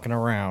deer walking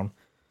around.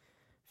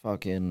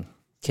 Fucking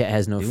Cat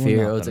has no Doing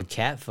fear. Oh, it's a nothing.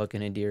 cat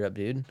fucking a deer up,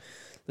 dude.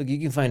 Look, you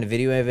can find a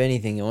video of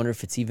anything. I wonder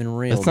if it's even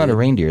real. That's not a dude.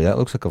 reindeer. That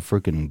looks like a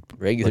freaking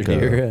Regular like a-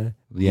 deer.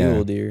 yeah.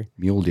 Mule deer.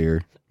 mule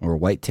deer or a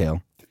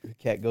whitetail. The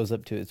cat goes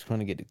up to it. It's trying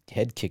to get its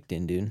head kicked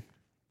in, dude.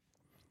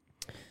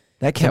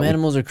 That cat Some would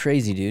animals are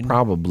crazy, dude.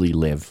 probably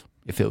live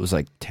if it was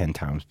like 10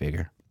 times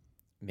bigger.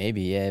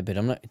 Maybe, yeah, but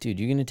I'm not, dude.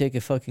 You're gonna take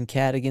a fucking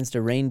cat against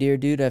a reindeer,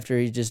 dude? After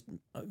he just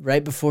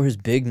right before his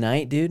big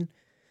night, dude.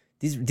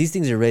 These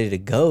things are ready to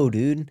go,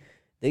 dude.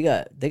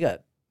 They're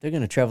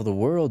gonna travel the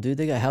world, dude.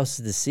 They got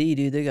houses to see,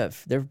 dude.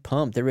 They're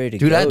pumped. They're ready to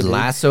Dude, go. I'd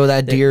lasso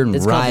that deer and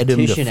It's ride him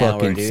to competition hour,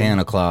 fucking dude.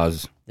 Santa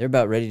Claus. They're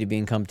about ready to be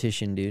in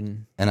competition,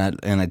 dude. And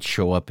I'd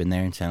show up in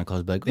there and Santa Claus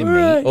would be like, They "All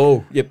mate. right."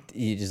 Oh, yep.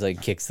 He just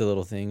like kicks the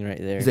little thing right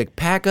there. He's like,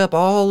 pack up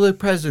all the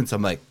presents.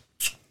 I'm like,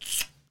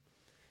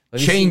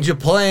 Have you change of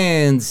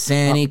plans,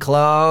 Santa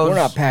Claus. we're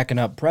not packing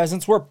up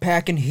presents. We're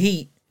packing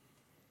heat.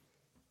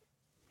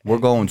 We're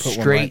going Put one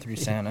right straight. through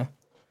Santa.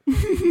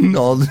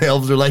 All the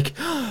elves are like,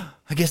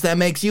 I guess that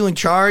makes you in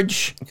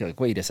charge. You're like,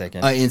 wait a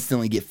second. I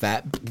instantly get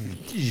fat.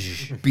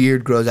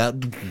 Beard grows out.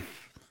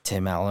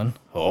 Tim Allen.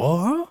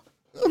 Oh,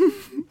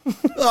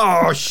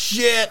 Oh,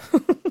 shit.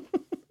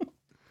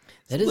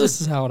 That is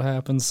this is how it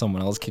happens.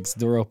 Someone else kicks the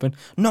door open.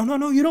 No,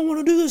 you don't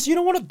want to do this. You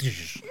don't want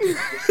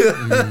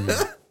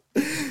to.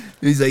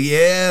 He's like,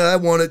 yeah, I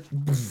want it.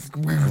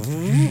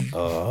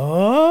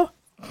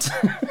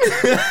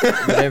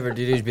 whatever,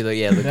 dude. He'd be like,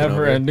 yeah, look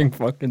Never ending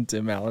fucking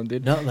Tim Allen,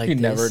 dude. Not like he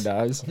this. never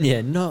dies.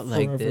 Yeah, not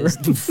like Forever.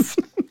 this.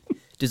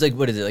 Just like,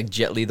 what is it? Like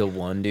Jet Li the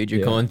One, dude.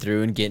 You're Yeah. going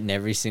through and getting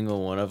every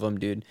single one of them,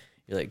 dude.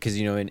 You're like, because,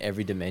 you know, in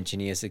every dimension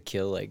he has to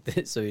kill like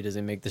this so he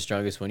doesn't make the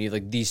strongest one. You have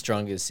like the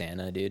strongest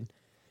Santa, dude.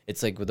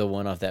 It's like with the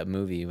one off that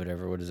movie,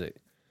 whatever. What is it?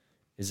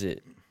 Is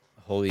it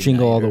Holy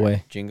Jingle Night All the or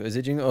Way. Jingle? Is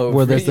it Jingle? Oh,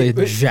 Where there's the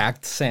is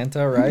jacked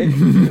Santa, right?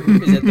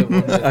 that the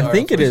one with I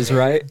think it Arnold is,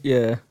 right?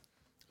 Yeah.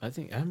 I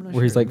think I'm not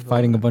Where he's sure. like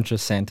fighting a bunch of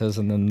Santas,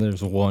 and then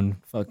there's one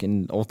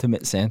fucking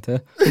ultimate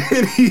Santa.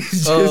 And he's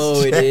just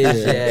Oh, it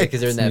is, yeah,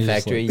 because they're in that He's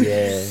just factory. like-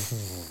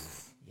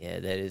 Yeah,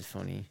 that is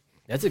funny.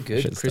 That's a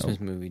good Shit's Christmas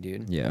dope. movie,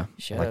 dude. Yeah,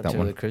 Shout I like out that to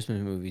one. the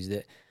Christmas movies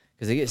that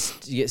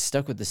because you get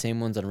stuck with the same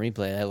ones on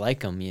replay. I like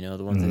them, you know,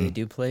 the ones that they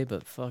do play.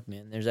 But fuck,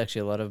 man, there's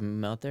actually a lot of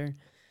them out there.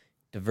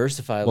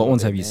 Diversify. What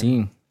ones have you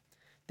seen?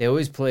 They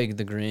always play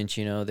The Grinch,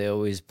 you know. They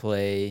always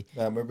play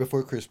Nightmare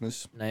Before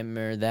Christmas.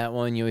 Nightmare. That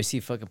one you always see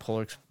fucking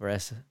Polar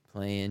Express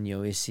playing. You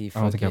always see. I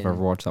Fucking, don't think I've ever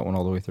watched that one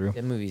all the way through.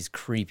 That movie's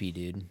creepy,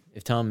 dude.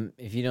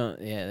 If you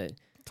don't, yeah.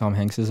 Tom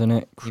Hanks is in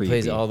it. He Creepy.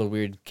 plays all the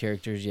weird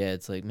characters. Yeah,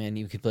 it's like, man,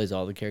 he plays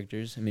all the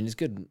characters. I mean, it's a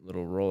good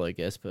little role, I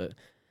guess, but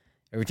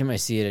every time I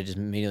see it, I just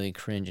immediately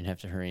cringe and have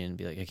to hurry and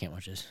be like, I can't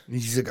watch this.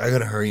 He's like, I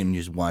gotta hurry and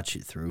just watch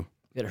it through.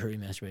 Gotta hurry,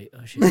 masturbate.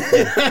 Oh, shit.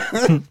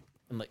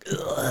 I'm like,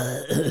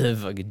 ugh,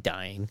 fucking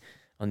dying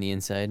on the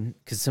inside.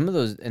 Because some of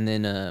those, and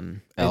then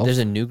Elf? there's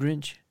a new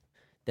Grinch.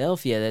 The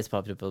Elf, yeah, that's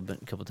popped up a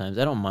couple times.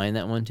 I don't mind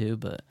that one too,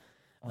 but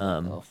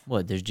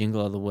what? There's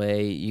Jingle All the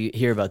Way. You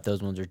hear about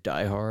those ones, or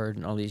Die Hard,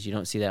 and all these. You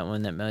don't see that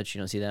one that much. You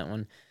don't see that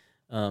one.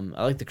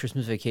 I like the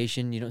Christmas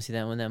Vacation. You don't see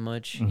that one that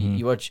much.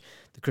 You watch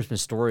the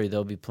Christmas Story.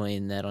 They'll be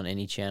playing that on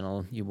any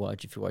channel you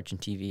watch if you're watching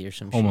TV or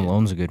some Home shit.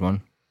 Alone's a good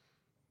one.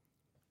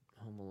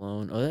 Home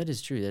Alone. Oh, that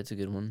is true. That's a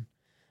good one.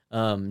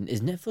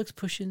 Is Netflix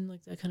pushing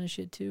like that kind of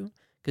shit too?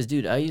 Because,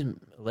 dude, I use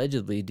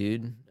allegedly,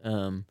 dude.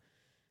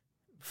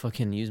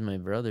 fucking use my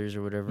brother's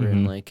or whatever,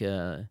 and like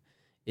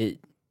it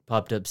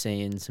popped up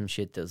saying some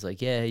shit that was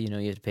like, yeah, you know,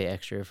 you have to pay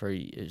extra for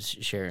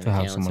sharing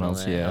accounts and all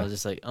that. Yeah. I was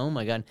just like, oh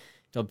my god,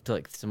 up to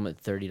like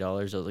somewhat $30. I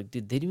was like,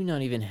 dude, they do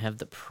not even have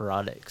the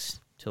products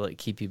to like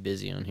keep you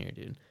busy on here,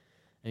 dude.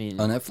 I mean,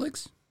 on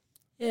Netflix.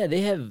 Yeah,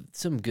 they have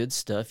some good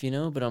stuff, you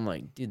know, but I'm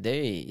like, dude,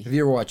 Have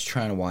you ever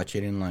trying to watch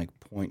it in like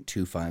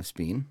 0.25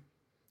 speed?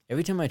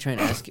 Every time I try and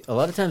ask, a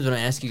lot of times when I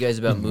ask you guys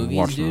about movies,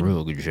 watch dude,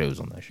 real good shows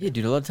on that shit. Yeah,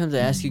 dude, a lot of times I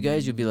ask you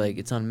guys, you'll be like,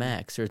 it's on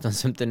Max or it's on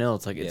something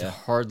else. Like, it's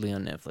hardly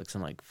on Netflix.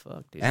 I'm like,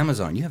 fuck, dude.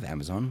 Amazon. You have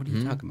Amazon. What are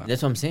you talking about?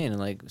 That's what I'm saying. And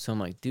like, so I'm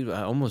like, dude,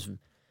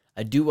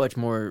 I do watch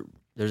more.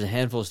 There's a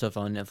handful of stuff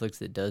on Netflix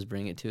that does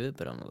bring it to it,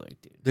 but I'm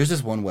like, dude. There's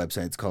this one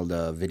website. It's called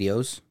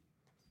Videos.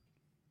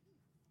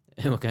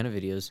 What kind of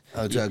videos?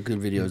 Oh, it's good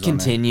videos.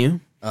 Continue.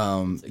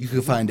 On there. You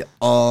can find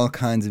all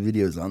kinds of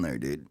videos on there,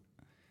 dude,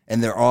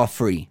 and they're all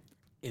free.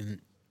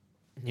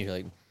 You're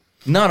like,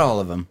 not all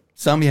of them.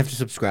 Some you have to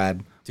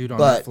subscribe. Dude, on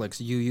Netflix,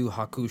 Yu Yu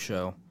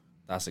Hakusho.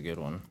 That's a good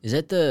one. Is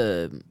that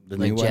the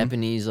like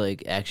Japanese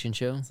like action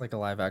show? It's like a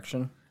live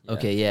action. Yeah.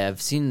 Okay, yeah,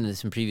 I've seen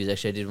some previews.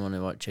 Actually, I did want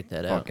to check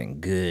that out. Fucking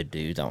good,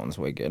 dude. That one's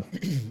way good.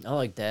 I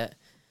like that.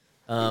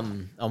 I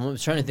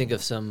was trying to think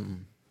of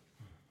some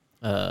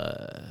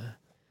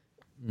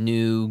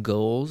new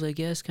goals, I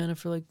guess, kind of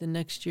for like the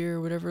next year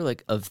or whatever,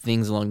 like of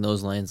things along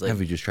those lines. Like, have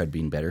you just tried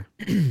being better?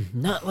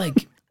 Not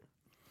like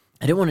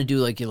I didn't want to do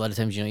like a lot of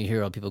times, you know, you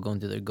hear all people going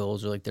through their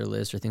goals or like their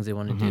list or things they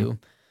want to do.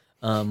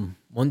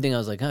 One thing I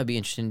was like, I'd be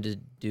interested to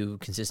do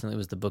consistently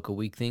was the book a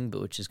week thing,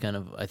 but which is kind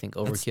of, I think,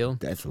 overkill.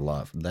 That's a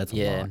lot. That's a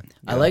lot. Yeah.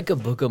 I like a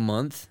book a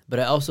month, but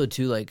I also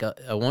too like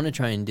I want to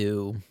try and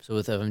do so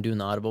if I'm doing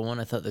the Audible one.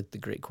 I thought like the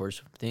Great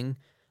Course thing,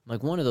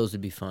 like one of those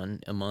would be fun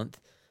a month.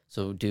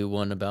 So do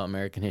one about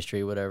American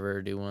history,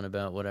 whatever. Do one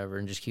about whatever,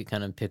 and just keep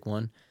kind of pick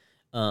one,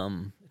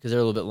 because they're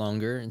a little bit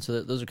longer, and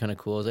so those are kind of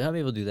cool. I was like, I'll be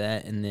able to do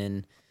that, and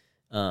then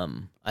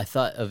I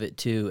thought of it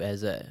too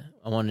as I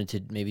wanted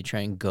to maybe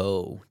try and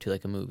go to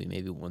like a movie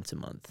maybe once a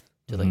month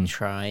to like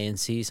try and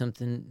see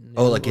something.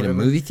 Oh, like in a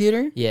movie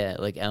theater? Yeah,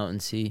 like out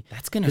and see.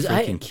 That's gonna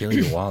freaking kill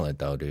your wallet,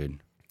 though, dude.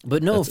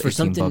 But no, that's for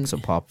something $18 a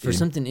pop, for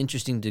something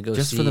interesting to go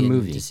just see for the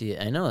movie. to see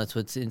it. I know that's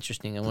what's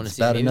interesting. I want to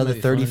see about another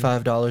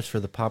 $35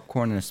 for the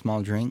popcorn and a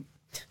small drink.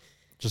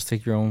 Just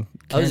take your own.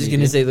 I was just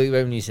gonna say, like,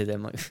 right when you said that,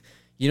 I'm like,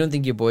 you don't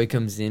think your boy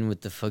comes in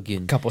with the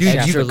fucking couple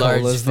extra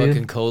large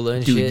fucking cola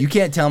and dude, shit? You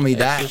can't tell me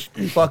that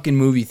fucking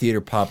movie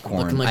theater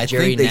popcorn. Looking like I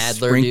Jerry think they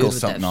Nadler, sprinkle dude,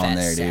 something with that on fat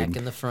there, sack dude.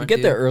 in the front, you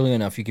get there early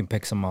enough, you can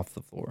pick some off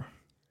the floor.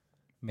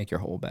 Make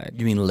your whole bag.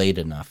 You mean late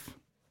enough?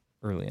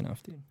 Early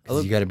enough, dude.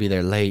 You got to be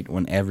there late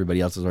when everybody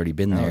else has already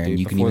been there, dude, and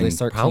you can before they even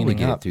start probably cleaning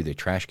get up. it through the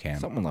trash can.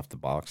 Someone left the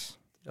box.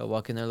 I'll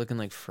walk in there looking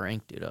like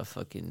Frank, dude. I'll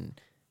fucking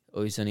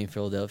Always Sunny in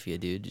Philadelphia,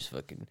 dude. Just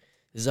fucking,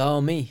 it's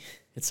all me.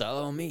 It's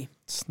all on me.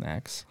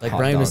 Snacks. Like hot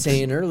Brian was dogs,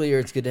 saying earlier,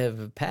 it's good to have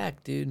a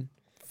pack, dude.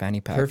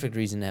 Fanny pack. Perfect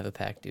reason to have a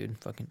pack, dude.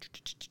 Fucking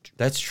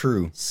That's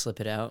true. slip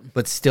it out.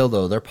 But still,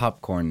 though, their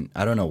popcorn,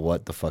 I don't know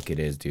what the fuck it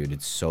is, dude.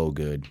 It's so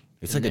good.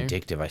 It's In like there?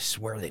 addictive. I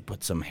swear they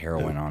put some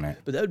heroin on it.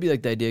 But that would be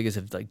like the idea, I guess,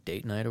 of like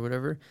date night or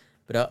whatever.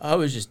 But I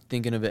was just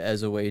thinking of it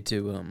as a way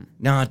to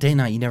No, date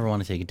night, you never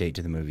want to take a date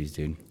to the movies,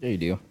 dude. Yeah, you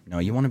do. No,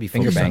 you want to be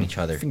Finger focused on bang each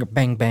other. Finger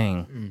bang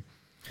bang.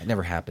 It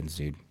never happens,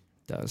 dude.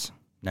 Does.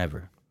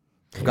 Never.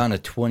 I've gone to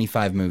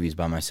 25 movies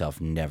by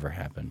myself. Never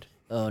happened.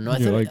 Oh no, I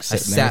You're thought like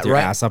sitting there sat with your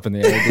right- ass up in the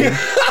air, dude.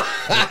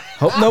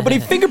 Hope nobody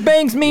finger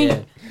bangs me.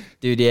 yeah.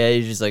 Dude, yeah,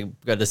 you just like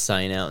got a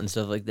sign out and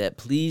stuff like that.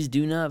 Please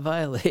do not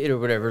violate or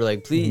whatever.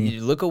 Like, please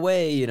you look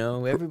away. You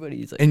know,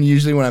 everybody's like. And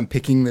usually when I'm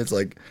picking this,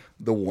 like,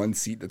 the one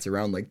seat that's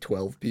around, like,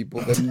 12 people,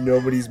 then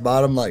nobody's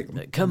bottom,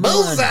 like Come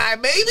bullseye,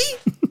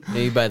 baby!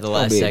 Maybe by the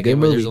last be a second,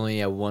 good where there's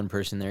movie. only one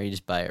person there, you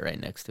just buy it right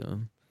next to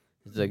him.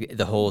 It's like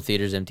the whole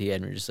theater's empty,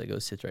 and we're just like, go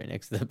sit right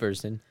next to the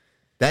person.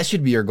 That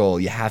should be your goal.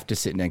 You have to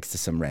sit next to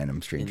some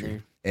random stranger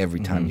there. every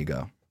time you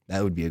go.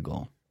 That would be a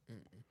goal.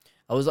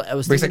 I was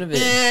Breaks thinking like,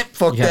 of it.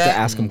 fuck You have to that.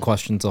 ask them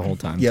questions the whole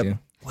time, Yep. too.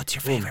 What's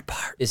your favorite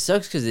part? It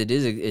sucks because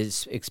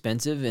it's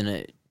expensive and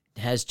it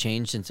has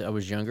changed since I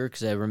was younger.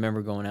 Because I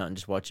remember going out and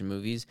just watching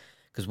movies.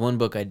 Because one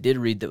book I did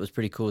read that was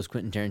pretty cool was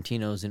Quentin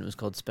Tarantino's, and it was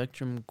called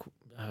Spectrum.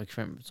 I can't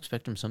remember,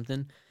 Spectrum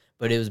something.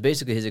 But it was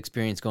basically his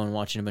experience going and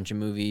watching a bunch of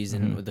movies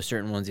and with the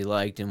certain ones he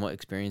liked and what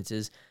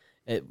experiences.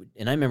 And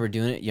I remember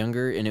doing it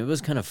younger, and it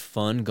was kind of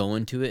fun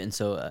going to it. And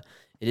so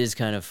it is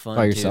kind of fun.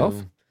 By yourself?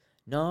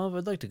 No,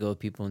 I'd like to go with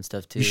people and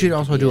stuff too. You should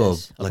also do a I'll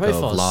like probably a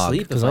fall vlog.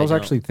 asleep Because if I was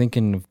don't. actually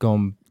thinking of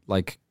going,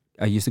 like,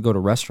 I used to go to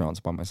restaurants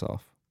by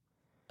myself.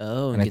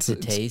 Oh, and and get the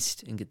it's-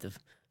 taste and get the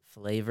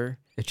flavor.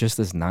 It just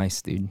is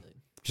nice, dude.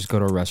 Just go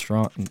to a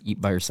restaurant and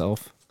eat by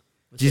yourself.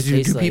 What's it Do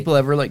taste like? people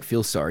ever, like,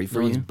 feel sorry for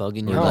No one's you?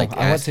 bugging Or, you. No, like, I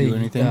went ask you to,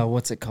 anything?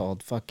 what's it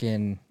called?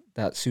 Fucking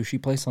that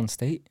sushi place on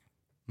State.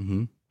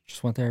 Mm-hmm.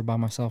 Just went there by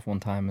myself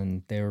one time,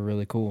 and they were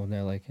really cool.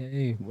 They're like,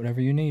 hey,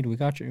 whatever you need, we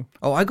got you.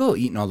 Oh, I go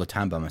eating all the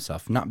time by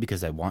myself. Not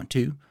because I want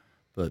to,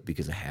 but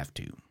because I have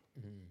to.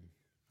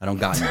 I don't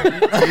got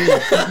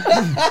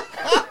no.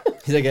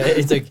 He's like,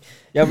 it's like,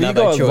 Yeah, we not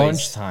go by at choice.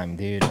 lunchtime,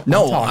 dude.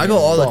 No, I'm talking I go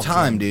all the about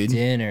time, dude.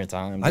 Dinner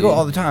time. I go dude.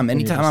 all the time. When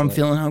you're Anytime just I'm like-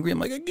 feeling hungry, I'm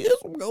like, I guess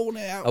I'm going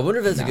out. I wonder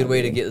if that's a Nah, good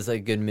way to dude. get this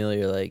like good meal.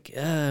 You're like,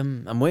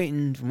 I'm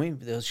waiting.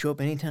 They'll show up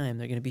anytime.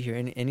 They're gonna be here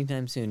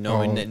anytime soon,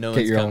 knowing that no get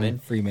one's your own coming.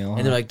 free meal.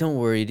 And they're like, don't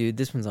worry, dude.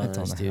 This one's on It's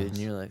on us, the dude. house. And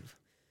you're like,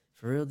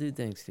 for real, dude.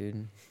 Thanks,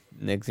 dude.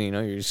 Next thing you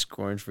know, you're just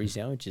scoring free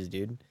sandwiches,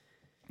 dude.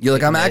 You're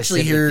like, Taking I'm that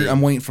actually here. sympathy.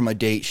 I'm waiting for my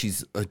date.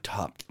 She's a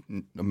top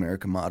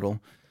American model.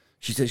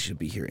 She says she'll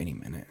be here any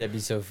minute. That'd be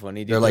so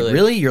funny, dude. They're like,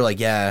 really? You're like,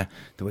 yeah.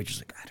 The waitress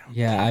is like, I don't.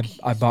 yeah,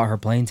 I bought her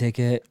plane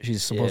ticket.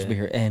 She's supposed to be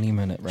Yeah. here any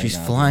minute right She's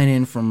now. flying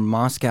in from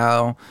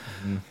Moscow.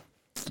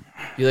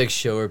 You like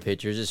show her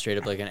pictures, just straight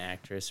up like an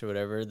actress or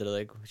whatever. They're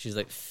like, she's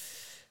like,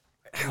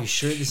 are you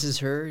sure this is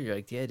her? You're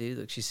like, yeah, dude.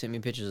 Look, she sent me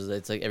pictures.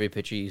 It's like every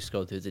picture you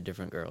scroll through, it's a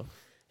different girl.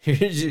 You're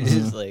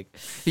just like,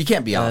 You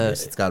can't be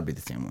obvious. It's got to be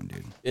the same one,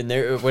 dude. and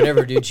there,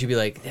 whatever, dude. She'd be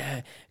like,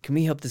 yeah, can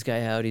we help this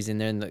guy out? He's in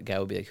there, and the guy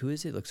will be like, who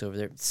is it? Looks over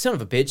there. Son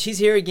of a bitch, he's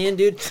here again,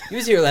 dude. He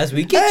was here last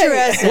week. Get your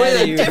ass out with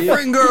of a here,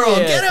 different dude. girl.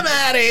 Yeah. Get him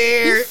out of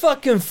here. You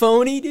fucking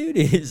phony, dude.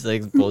 He's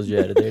like pulls you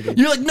out of there, dude.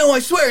 You're like, no, I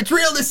swear it's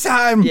real this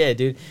time. Yeah,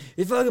 dude.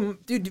 It fucking,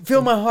 dude,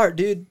 feel my heart,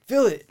 dude.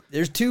 Feel it.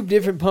 There's two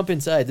different pump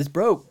insides. It's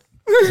broke.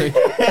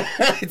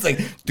 It's like,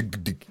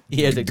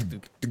 He has like,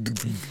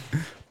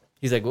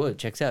 he's like, well, it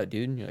checks out,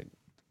 dude. And you're like,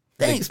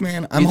 thanks,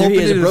 man. I'm either hoping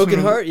he has it a is broken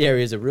from- heart, yeah, or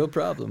he has a real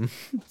problem.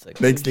 It's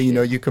like, Next thing you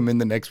know, you come in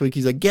the next week.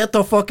 He's like, get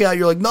the fuck out.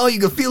 You're like, no, you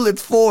can feel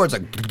it's four. It's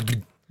like,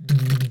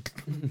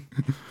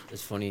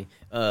 that's funny.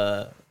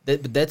 But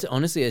that's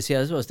honestly, that's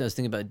what I was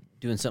thinking about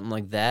doing something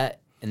like that,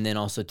 and then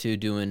also too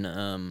doing,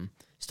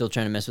 still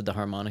trying to mess with the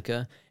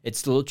harmonica.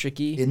 It's a little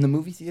tricky. in the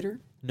movie theater.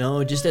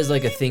 No, just as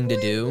like a thing to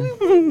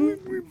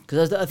do.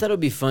 Because I thought it would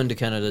be fun to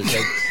kind of just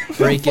like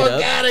break it Fuck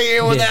up. out of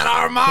here with Yeah. that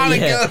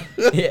harmonica.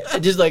 Yeah,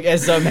 just like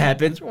as something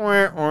happens,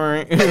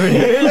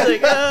 it's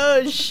like,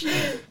 oh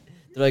shit.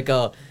 They're like,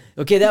 oh,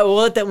 okay, we'll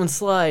let that one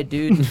slide,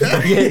 dude.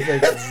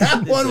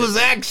 That one was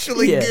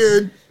actually Yeah.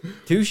 good.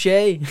 Touche.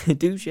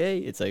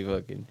 It's like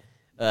fucking.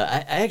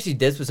 I actually,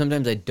 that's what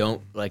sometimes I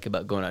don't like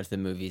about going out to the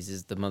movies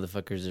is the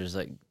motherfuckers are just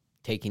like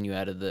taking you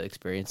out of the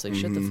experience. Like,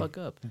 shut the fuck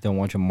up. Don't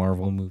watch a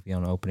Marvel movie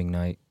on opening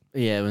night.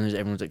 Yeah, when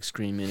everyone's like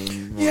screaming and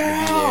wanting to be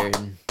there.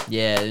 And,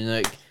 yeah, and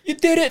like, You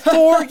did it,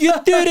 Thor! You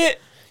did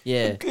it!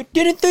 yeah.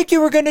 Didn't think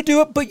you were gonna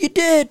do it, but you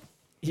did.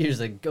 You're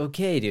just like,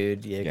 okay,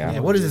 dude. Yeah, Yeah. come Yeah,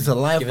 on, what is dude. this, a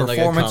live Giving, like,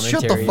 a performance?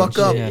 Shut the commentary fuck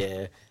and up. shit,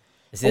 Yeah.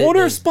 See, I wonder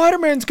that if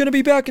Spider-Man's gonna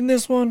be back in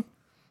this one.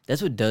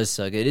 that's what does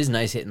suck. It is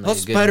nice hitting like Oh, a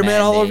good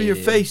Spider-Man all over matinee, your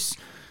dude. face.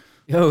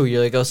 Yo,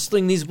 you're like, I'll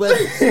sling these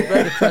webs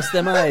right across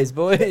them eyes,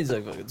 boys.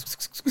 Like,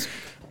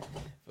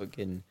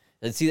 fucking.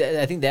 Let's see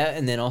that. I think that,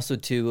 and then also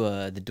too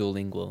the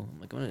Duolingo. I'm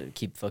like, I want to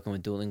keep fucking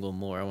with Duolingo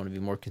more. I want to be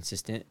more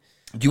consistent.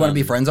 Do you want to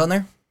be friends on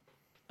there?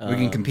 We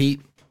can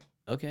compete.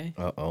 Okay,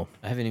 Uh-oh.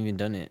 I haven't even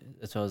done it.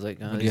 That's why I was like,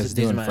 What do you guys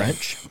do in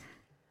French?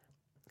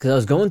 Because I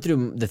was going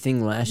through the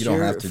thing last You don't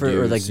year have to for, do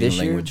or the like same this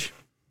language.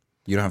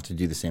 You don't have to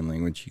do the same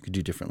language. You could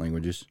do different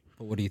languages.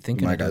 But what are you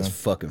thinking My of guy's doing?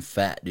 fucking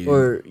fat, dude. year,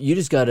 or you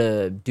just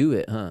gotta do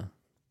it, huh?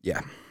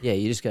 yeah. Yeah,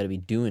 you just got to be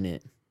doing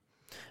it.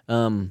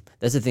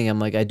 That's the thing. I'm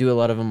like, I do a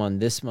lot of them on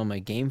my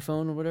game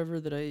phone or whatever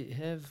that I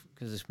have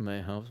because it's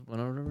my house one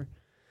or whatever.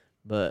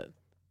 But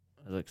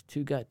I like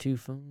got two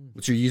phones.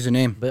 What's your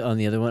username? But on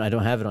the other one, I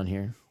don't have it on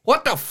here.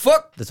 What the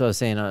fuck? That's what I was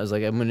saying. I was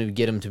like, I'm gonna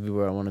get them to be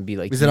where I want to be.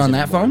 Like, Is it on using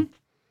that more.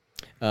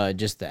 phone?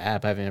 Just the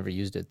app. I haven't ever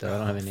used it though. I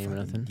don't have a name or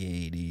nothing.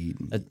 Yeah,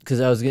 dude.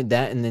 Because I was getting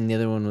that, and then the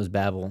other one was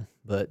Babbel.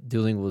 But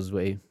Duolingo was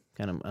way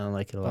kind of. I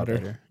like it a lot Better?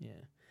 better. Yeah,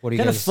 What are you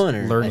kind of guys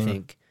funner. learning? I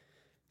think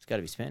it's got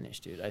to be Spanish,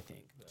 dude. I think.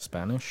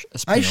 Spanish? I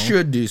Espanol?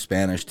 should do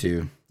Spanish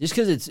too. Just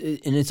because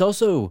it's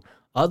also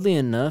oddly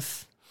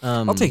enough.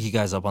 I'll take you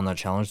guys up on that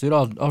challenge, dude.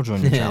 I'll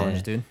join your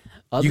challenge, dude.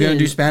 You gonna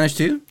do Spanish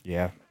too?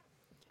 Yeah.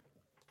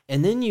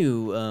 And then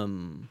you, I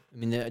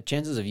mean, the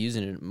chances of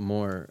using it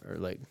more are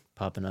like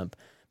popping up.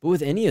 But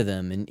with any of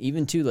them, and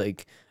even too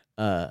like,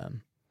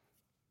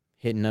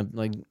 hitting up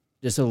like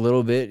just a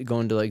little bit,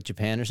 going to like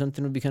Japan or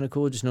something would be kind of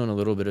cool. Just knowing a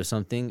little bit of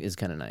something is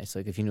kind of nice.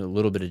 Like if you know a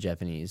little bit of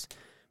Japanese,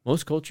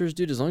 most cultures,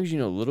 dude, as long as you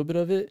know a little bit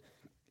of it,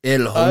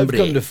 El I've come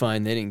hombre. to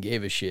find they didn't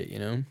give a shit. You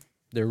know,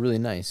 they're really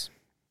nice.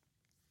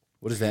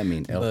 What does that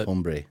mean? El But-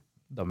 hombre.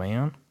 The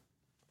man?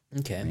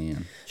 Okay.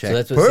 Man. So Check.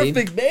 that's what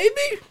Perfect, baby.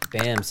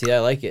 Bam. See, I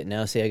like it.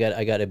 Now, see, I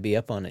got to be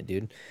up on it,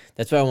 dude.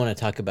 That's why I want to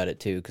talk about it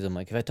too, because I'm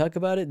like, if I talk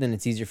about it, then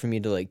it's easier for me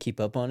to like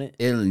keep up on it.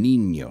 El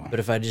niño. But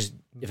if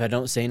I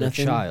don't say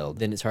nothing, child.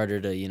 then it's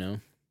harder to,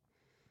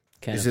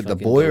 kind Is of it the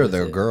fucking boy go or with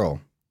the it. girl?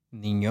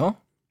 Niño?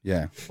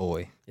 Yeah.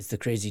 Boy. It's the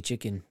crazy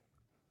chicken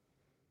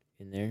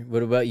in there.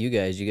 What about you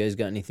guys? You guys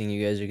got anything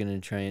you guys are gonna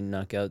try and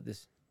knock out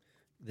this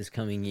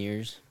coming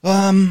years?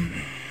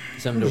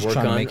 Something Just to work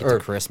trying to on, make it to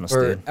Christmas,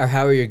 or dude.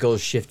 how are your goals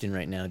shifting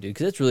right now, dude?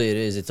 Because that's really it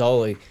is. It's all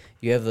like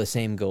you have the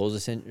same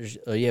goals,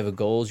 or you have a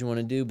goals you want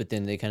to do, but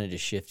then they kind of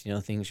just shift.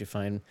 Things you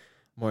find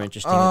more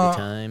interesting at the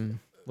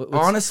time.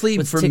 Honestly,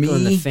 what's for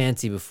tickling me, the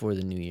fancy before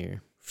the new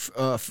year?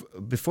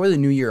 before the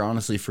new year,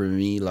 honestly, for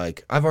me,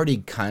 like I've already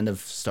kind of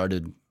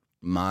started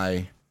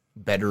my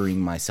bettering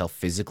myself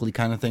physically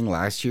kind of thing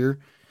last year.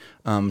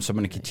 So I'm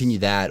going to continue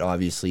that,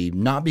 obviously,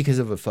 not because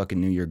of a fucking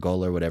New Year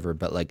goal or whatever,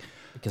 but like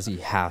Because he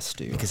has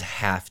to. because I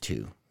have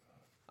to.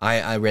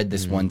 I read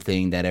this one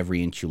thing that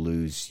every inch you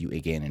lose, you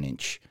gain an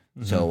inch.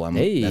 So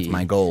that's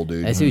my goal,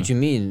 dude. I see what you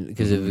mean,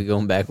 because if we're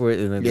going backward,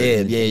 then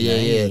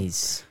Yeah.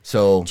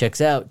 So checks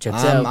out.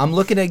 I'm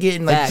looking at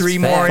getting like Facts, 3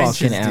 more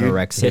facts. inches, Fucking dude.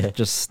 anorexic,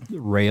 just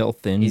rail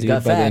thin, He's dude,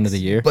 got by the end of facts.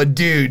 the year. But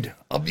dude,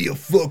 I'll be a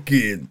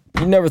fucking.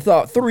 You never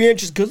thought 3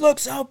 inches could look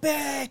so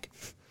big.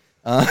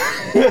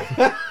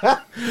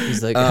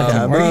 He's like,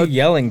 Why are you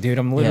yelling, dude?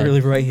 I'm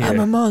literally right here. I'm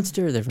a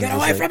monster. Get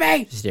away from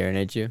me! Staring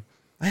at you.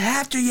 I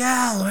have to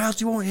yell, or else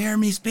you won't hear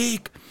me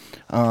speak.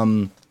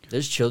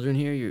 There's children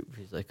here.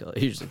 He's like,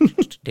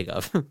 take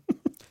off.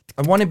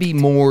 I want to be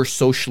more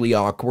socially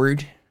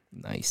awkward.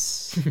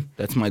 Nice.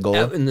 That's my goal.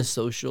 Out in the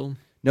social.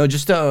 No,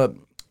 just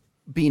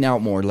being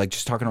out more, like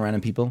just talking to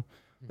random people.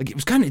 Like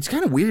it's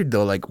kind of weird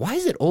though. Like, why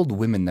is it old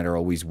women that are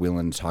always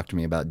willing to talk to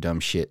me about dumb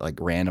shit like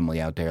randomly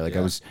out there? Like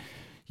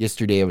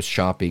yesterday I was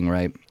shopping,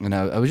 right, and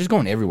I was just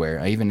going everywhere.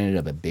 I even ended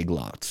up at Big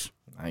Lots.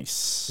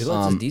 Nice. Big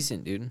Lots is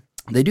decent, dude.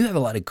 They do have a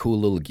lot of cool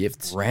little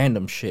gifts.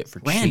 Random shit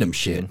for Random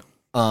cheap, shit.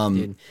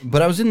 dude.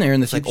 But I was in there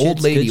and this like Cheap old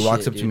shit's lady good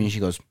walks shit, up to me and she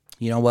goes,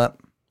 "You know what?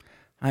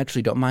 I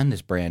actually don't mind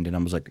this brand." And I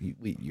was like,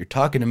 "You're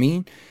talking to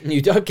me?"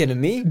 You talking to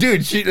me?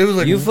 Dude, it was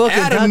like You fucking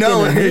out of talking to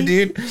nowhere, me?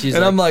 dude. She's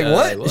and I'm like, like,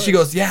 what? what? She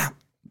goes, "Yeah,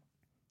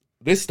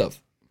 this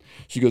stuff."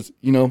 She goes,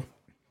 "You know,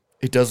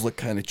 it does look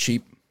kind of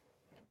cheap,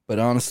 but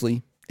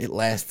honestly, it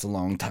lasts a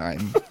long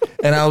time."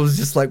 And I was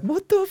just like,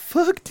 "What the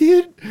fuck,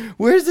 dude?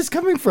 Where is this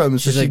coming from?"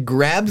 And so she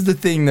grabs the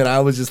thing that I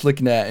was just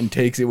looking at and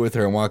takes it with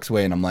her and walks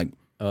away. And I'm like,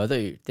 Oh, I thought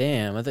you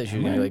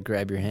were gonna like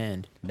grab your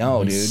hand.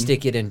 "No, And dude.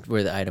 stick it in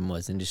where the item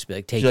was and just be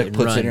like, take She, it like, and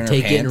puts run. it in her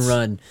Take it and pants.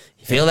 run.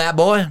 Feel that,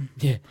 boy?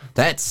 Yeah.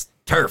 That's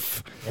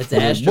turf." That's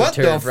the astro What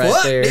the turf right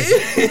fuck, there.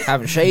 dude?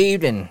 Haven't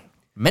shaved in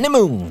many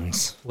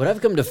moons. What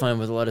I've come to find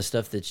with a lot of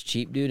stuff that's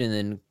cheap, dude, and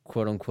then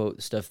quote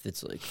unquote stuff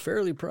that's like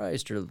fairly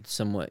priced or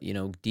somewhat,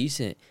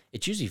 decent,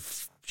 it's usually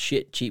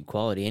shit cheap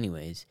quality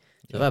anyways.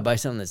 So if I buy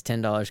something that's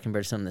 $10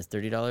 compared to something that's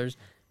 $30,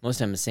 most of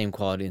the time the same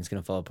quality and it's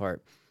gonna fall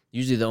apart.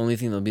 Usually the only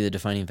thing that'll be the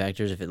defining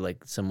factor is if it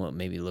like somewhat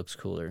maybe looks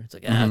cooler. It's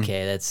like,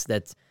 okay,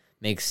 that's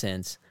makes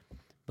sense.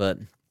 But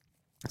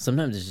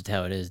sometimes it's just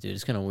how it is, dude.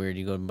 It's kind of weird.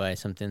 You go and buy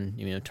something,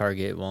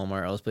 Target,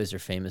 Walmart, all those places are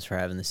famous for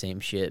having the same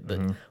shit, but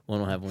one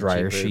will have one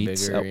Dryer cheaper,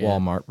 sheets bigger. at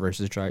Walmart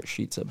versus dryer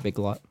sheets at Big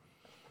Lot.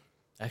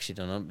 I actually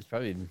don't know. It's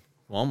probably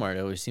Walmart.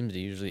 Always seems to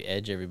usually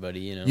edge everybody,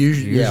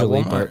 Usually,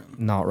 Usually, Walmart. but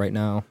not right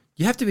now.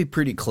 You have to be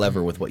pretty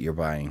clever with what you're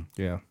buying.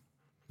 Yeah.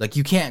 Like,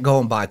 you can't go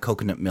and buy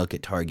coconut milk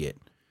at Target.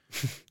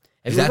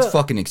 Have you That's ever-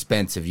 fucking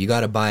expensive. You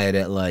got to buy it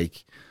at,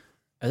 like...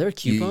 Are there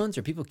coupons?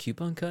 Are people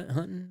coupon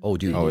hunting? Oh,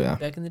 dude. Oh, yeah.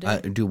 Back in the day?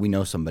 Dude, we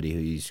know somebody who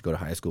used to go to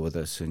high school with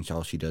us, and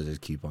all she does is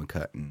coupon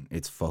cut, and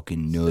it's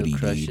fucking nutty, dude.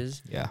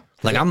 Crushes? Yeah.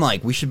 Like, I'm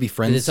like, we should be 'Cause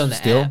friends it's on the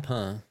still. app,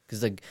 huh?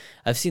 Because like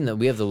I've seen that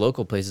we have the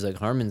local places like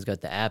Harmon's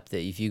got the app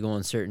that if you go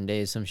on certain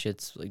days, some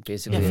shit's like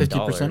basically Yeah,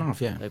 50% $1. off,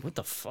 yeah. Like what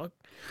the fuck?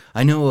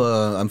 I know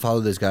I'm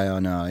following this guy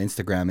on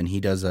Instagram, and he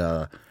does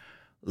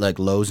like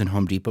Lowe's and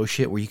Home Depot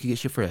shit where you can get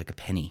shit for like a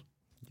penny.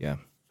 Yeah.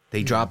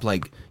 They drop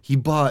like, he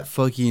bought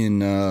fucking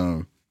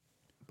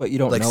But you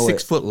don't like know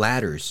 6-foot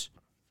ladders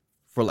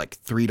for like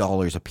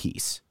 $3 a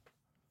piece.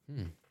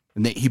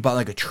 And he bought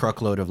like a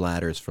truckload of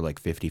ladders for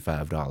like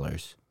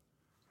 $55.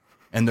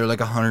 And they're like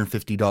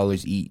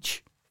 $150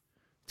 each.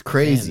 It's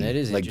crazy. Damn, that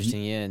is like,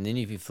 interesting. Yeah, and then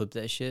if you flip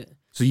that shit,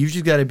 So you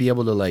just got to be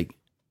able to like,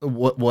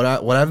 what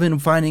I've been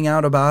finding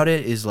out about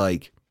it is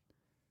like,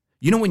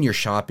 when you're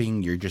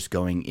shopping, you're just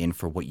going in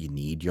for what you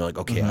need. You're like,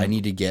 okay, I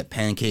need to get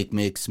pancake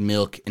mix,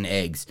 milk, and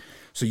eggs.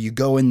 So you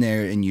go in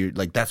there and you're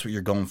like, that's what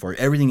you're going for.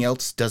 Everything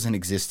else doesn't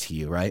exist to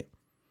you, right?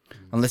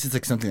 Unless it's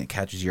like something that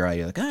catches your eye.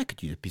 You're like, I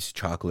could use a piece of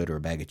chocolate or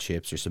a bag of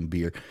chips or some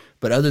beer.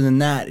 But other than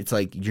that, it's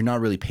like you're not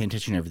really paying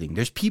attention to everything.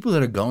 There's people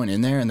that are going in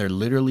there and they're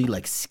literally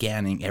like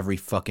scanning every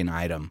fucking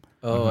item.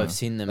 I've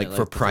seen them Like at,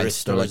 for the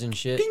price, thrift they're stores like, and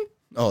shit. ding.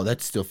 Oh,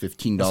 that's still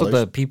 $15. So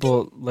the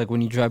people, like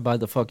when you drive by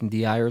the fucking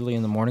DI early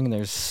in the morning and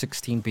there's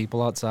 16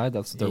 people outside,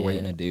 that's what they're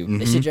waiting to do.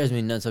 That shit drives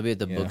me nuts. I'll be at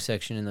the Yeah. book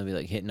section and they'll be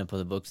like hitting up with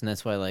the books, and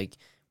that's why like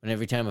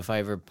every time if I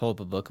ever pull up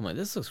a book, I'm like,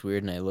 this looks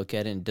weird, and I look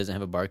at it and it doesn't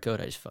have a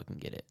barcode, I just fucking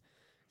get it.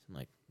 I'm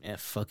like, yeah,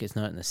 fuck, it's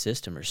not in the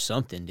system or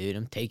something, dude.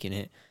 I'm taking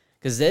it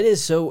because that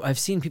is so. I've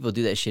seen people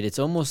do that shit. It's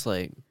almost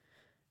like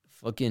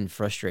fucking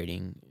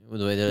frustrating with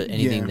the way that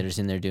anything that is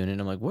in there doing it.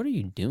 I'm like, what are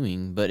you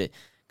doing? But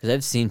because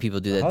I've seen people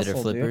do that that are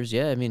hustle, dude. flippers.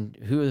 Yeah, I mean,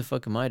 who the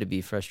fuck am I to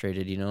be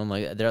frustrated? I'm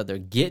like, they're out there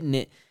getting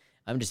it.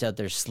 I'm just out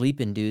there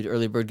sleeping, dude.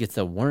 Early bird gets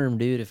the worm,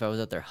 dude. If I was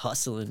out there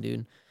hustling,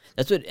 dude.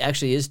 That's what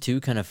actually is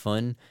too kind of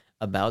fun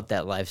about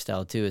that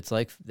lifestyle too. It's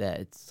like that.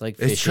 It's like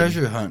fishing. It's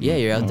treasure hunting. Yeah,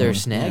 you're out there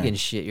snagging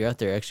shit. You're out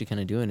there actually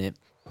kind of doing it.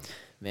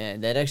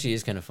 Man, that actually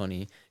is kind of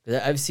funny. 'Cause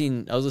I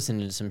was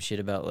listening to some shit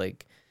about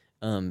like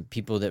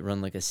people that run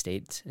like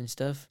estates and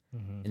stuff,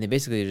 and they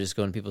basically just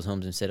go in people's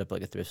homes and set up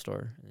like a thrift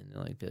store, and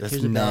they're like, That's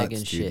here's a bag nuts,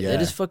 and dude, shit. yeah.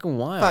 That is fucking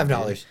wild.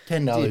 $5,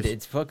 $10. Dude,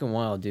 it's fucking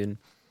wild, dude.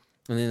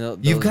 And then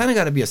You've kind of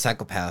got to be a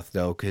psychopath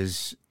though,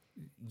 because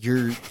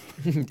you're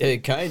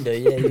Kinda,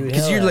 yeah.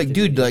 because you're like,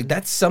 dude, like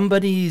that's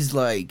somebody's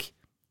like.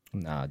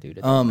 Nah, dude,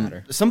 it doesn't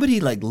matter. Somebody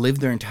like lived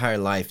their entire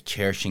life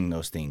cherishing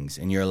those things,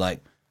 and you're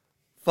like,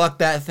 fuck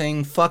that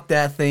thing, fuck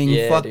that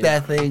thing, fuck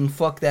that thing,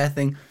 fuck that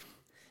thing.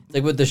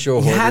 Like with the show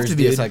hoarders, you have to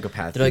be dude. a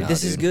psychopath. They're like,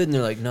 this is good, and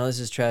they're like, no, this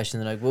is trash.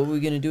 And they're like, what are we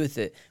gonna do with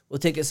it? We'll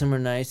take it somewhere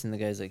nice. And the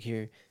guy's like,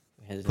 here,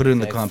 put it in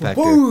the compactor.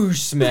 Whoosh,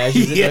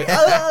 smashes it. Like,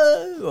 ah!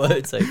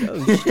 It's like,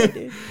 oh shit,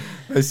 dude.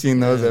 I've seen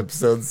those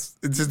episodes.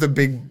 It's just a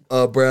big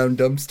brown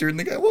dumpster, and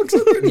the guy walks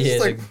up there and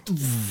it's like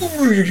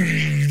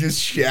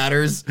just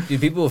shatters. Dude,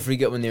 people will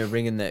freak out when they were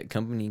bringing that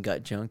company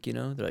got junk. You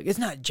know, they're like, it's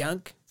not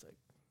junk. It's like,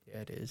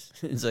 yeah, it is.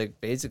 It's like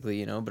basically,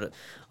 you know, but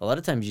a lot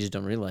of times you just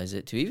don't realize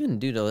it too. Even,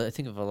 dude, I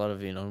think of a lot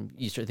of, you know,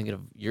 you start thinking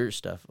of your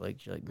stuff.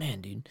 Like you're like,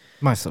 man, dude,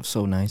 My stuff's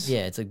so nice.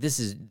 yeah, it's like this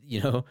is,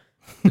 you know,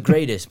 the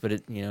greatest, but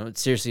it, you know,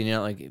 it's seriously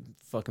not like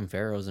fucking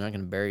pharaohs. They're not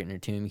gonna bury it in their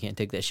tomb. You can't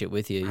take that shit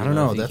with you. I don't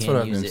know. That's what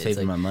I've been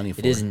saving my money for.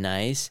 It is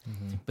nice,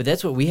 but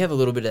that's what we have a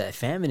little bit of that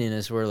famine in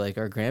us, where like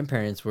our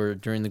grandparents were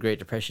during the Great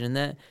Depression and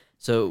that.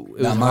 So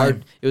it was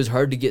hard. It was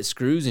hard to get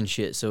screws and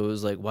shit. So it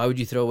was like, why would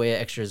you throw away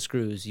extra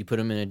screws? You put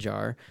them in a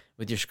jar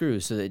with your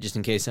screws, so that just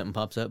in case something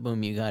pops up,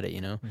 boom, you got it.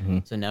 You know.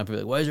 So now people are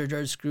like, why is there a jar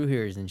of screw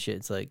here and shit?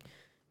 It's like,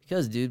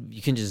 because, dude,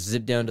 you can just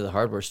zip down to the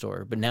hardware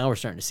store. But now we're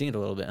starting to see it a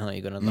little bit. Huh?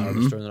 You go down to the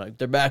hardware store and they're like,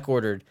 they're back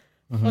ordered.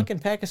 Fucking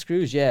pack of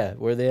screws, yeah.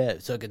 Where they at?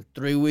 It's like in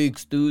 3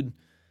 weeks, dude.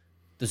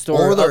 The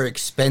store. Or they're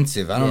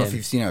expensive. I don't know if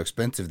you've seen how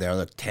expensive they are.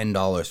 Like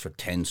 $10 for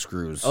 10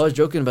 screws. I was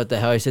joking about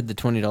that. How I said the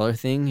 $20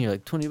 thing. You're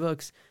like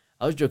 $20.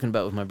 I was joking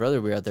about with my brother.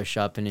 We were out there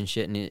shopping and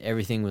shit, and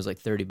everything was like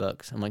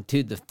 $30. I'm like,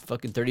 dude, the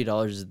fucking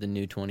 $30 is the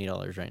new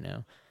 $20 right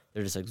now.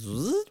 They're just like,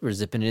 we're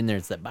zipping it in there.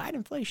 It's that Biden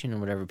inflation or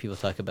whatever people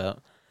talk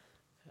about.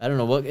 I don't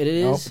know what it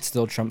is. Nope, it's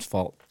still Trump's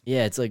fault.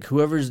 Yeah, it's like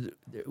whatever's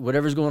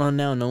going on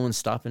now, no one's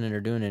stopping it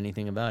or doing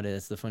anything about it.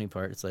 That's the funny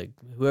part. It's like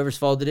whoever's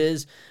fault it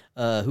is,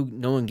 no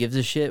one gives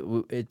a shit.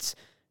 It's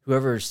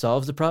whoever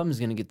solves the problem is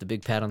going to get the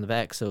big pat on the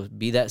back. So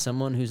be that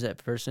someone, who's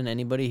that person,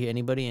 anybody,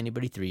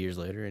 3 years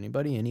later,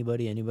 anybody.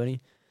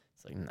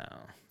 It's like, no.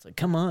 It's like,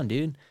 come on,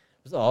 dude.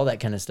 There's all that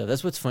kind of stuff.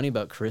 That's what's funny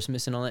about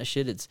Christmas and all that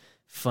shit. It's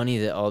funny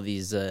that all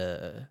these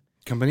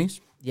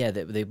companies? Yeah,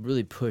 they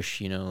really push,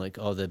 you know, like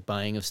all the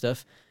buying of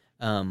stuff.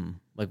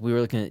 Like we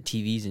were looking at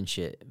TVs and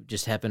shit. It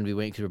just happened we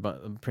went because we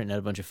were printing out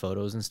a bunch of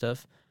photos and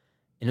stuff,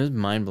 and it was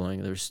mind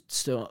blowing. There was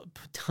still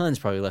tons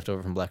probably left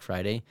over from Black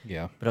Friday.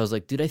 Yeah, but I was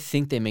like, dude, I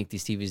think they make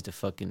these TVs to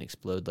fucking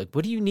explode. Like,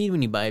 what do you need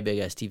when you buy a big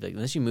ass TV? Like,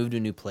 unless you move to a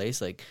new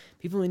place, like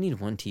people only need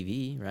one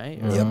TV, right?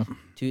 Yep.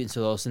 Two, and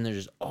so all of a sudden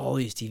there's just all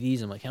these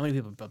TVs. I'm like, how many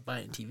people are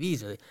buying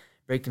TVs? Are they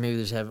breaking? Maybe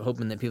they're just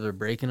hoping that people are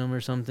breaking them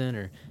or something,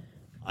 or.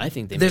 I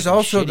think there's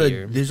also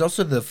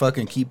the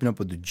fucking keeping up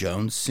with the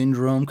Jones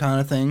syndrome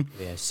kind of thing.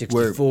 Yeah,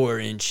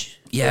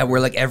 64-inch. Yeah,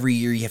 where like every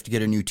year you have to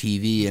get a new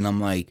TV, and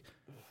I'm like,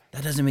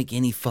 that doesn't make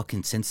any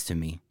fucking sense to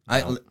me.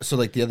 No. So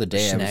like the other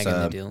day,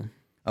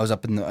 I was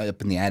up in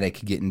the attic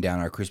getting down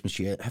our Christmas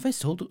tree. Have I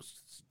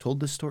told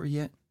this story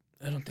yet?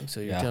 I don't think so.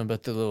 You're talking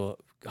about the little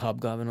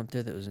hobgoblin up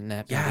there that was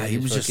napping. Yeah, he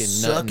was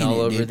just sucking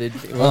all it, over dude.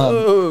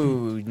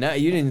 Whoa! Now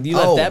you didn't. You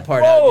left that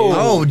part out, dude.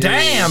 Oh,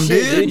 damn,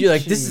 dude! You're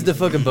like, this is the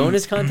fucking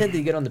bonus content that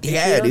you get on the Patreon.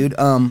 Yeah, dude.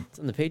 It's on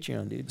the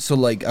Patreon, dude. So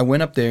like, I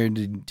went up there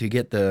to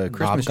get the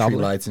Christmas tree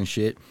lights and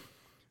shit.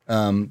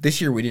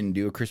 This year we didn't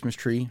do a Christmas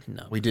tree.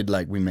 No, we did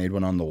we made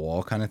one on the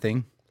wall kind of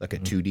thing, like a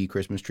 2D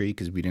Christmas tree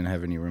because we didn't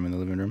have any room in the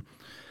living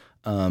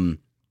room.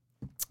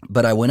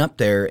 But I went up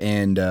there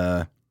and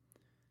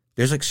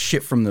there's like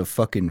shit from the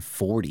fucking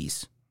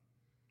 40s.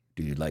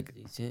 Dude, like,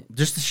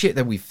 just the shit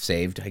that we've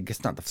saved. I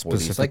guess not the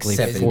 40s, like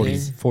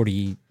 70s.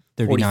 40,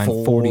 39,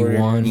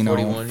 41. You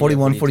know,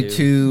 41,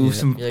 42,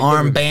 some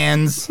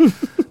armbands.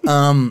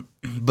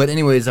 But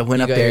anyways, I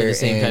went up there. At the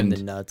same time,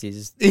 the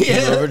Nazis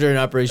came over during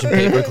Operation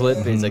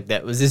Paperclip. And it's like,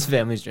 that was his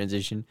family's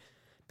transition.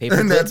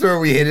 And that's where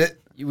we hit it.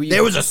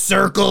 There was a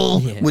circle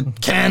with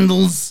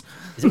candles.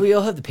 Is it we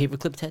all have the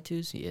paperclip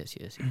tattoos? Yes.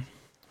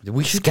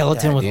 We should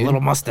skeleton with a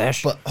little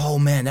mustache. But oh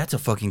man, that's a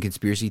fucking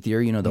conspiracy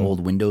theory. You know, the old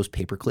Windows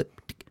paperclip.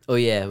 Oh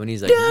yeah, when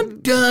he's like,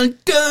 dun dun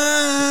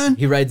dun.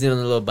 He rides in on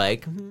a little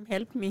bike.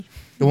 Help me.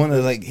 The one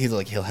that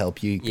he'll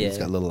help you. Yeah. He's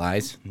got little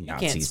eyes. You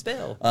can't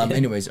spell.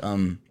 Anyways,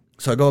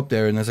 so I go up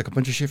there and there's like a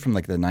bunch of shit from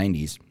like the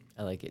 90s.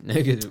 I like it.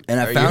 And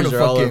I found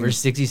a all over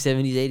 60s,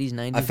 70s, 80s,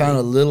 90s. I found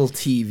a little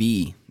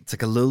TV. It's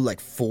like a little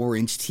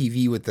 4-inch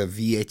TV with a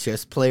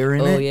VHS player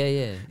in it. Oh,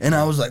 yeah. And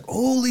I was like,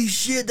 holy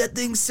shit, that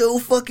thing's so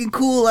fucking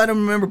cool. I don't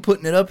remember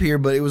putting it up here,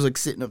 but it was like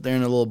sitting up there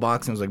in a little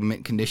box and it was like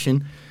mint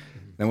condition.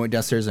 Then I went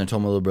downstairs and I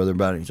told my little brother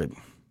about it. He's like,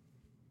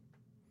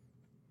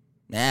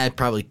 nah, I'd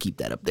probably keep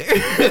that up there.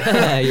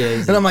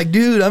 And I'm like,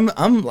 dude,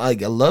 I'm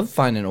like, I love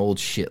finding old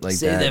shit like that.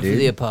 Save that dude. for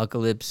the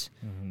apocalypse.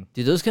 Mm-hmm.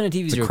 Dude, those kind of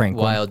TVs are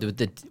wild with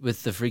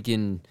the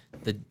freaking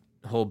the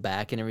whole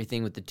back and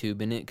everything with the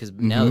tube in it. Because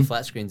now the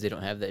flat screens, they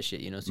don't have that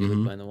shit, you know. So you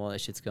look behind the wall, that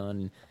shit's gone.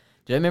 And,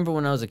 dude, I remember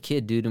when I was a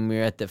kid, dude, and we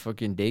were at that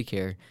fucking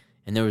daycare.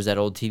 And there was that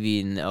old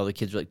TV, and all the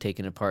kids were like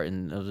taking it apart,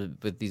 and I was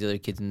with these other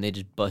kids, and they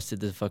just busted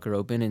the fucker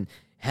open and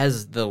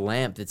has the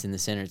lamp that's in the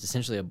center. It's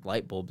essentially a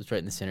light bulb that's right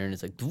in the center, and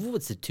it's like,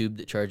 what's the tube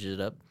that charges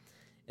it up?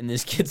 And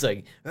this kid's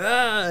like,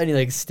 ah, and he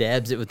like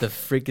stabs it with the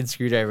freaking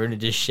screwdriver, and it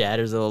just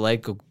shatters. The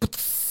light go,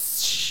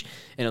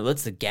 and it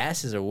lets the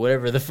gases or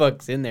whatever the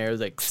fuck's in there. It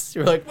was like,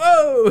 we're like,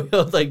 whoa!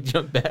 He'll like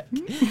jump back,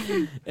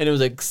 and it was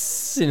like,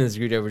 and the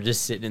screwdriver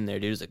just sitting in there,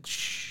 dude. It was like,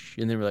 shh,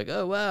 and they were like,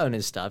 oh wow, and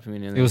it stopped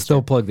me. And it was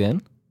still plugged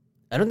in.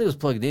 I don't think it was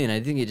plugged in. I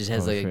think it just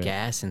has like a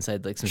gas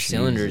inside, like some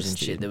cylinders and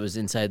shit dude. that was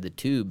inside the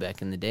tube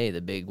back in the day.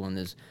 The big one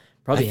that's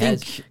probably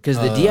has, because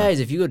the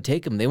DIs, if you go to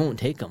take them, they won't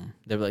take them.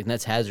 They're like,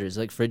 that's hazardous,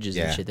 like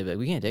fridges and shit. They're like,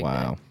 we can't take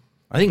that.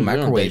 I think We don't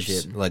take microwaves,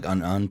 shit. like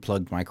an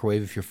unplugged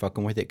microwave, if you're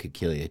fucking with it, could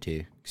kill you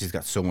too. Because it's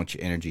got so much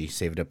energy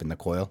saved up in the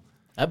coil.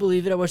 I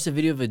believe it. I watched a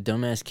video of a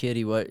dumbass kid.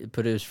 He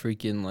put his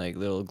freaking like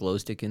little glow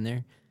stick in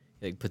there.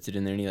 He like puts it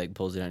in there and he like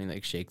pulls it out and he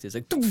like shakes it. It's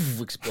like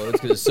doof, explodes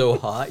because it's so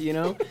hot, you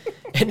know.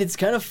 And it's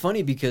kind of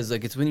funny because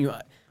like it's when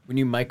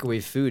you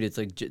microwave food, it's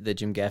like the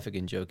Jim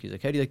Gaffigan joke. He's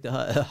like, how do you like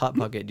the hot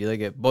pocket? Do you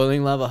like it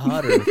boiling lava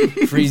hot or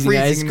freezing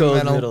ice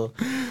cold middle?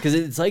 Because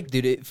it's like,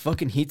 dude, it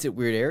fucking heats at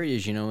weird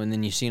areas, you know. And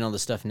then you've seen all the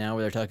stuff now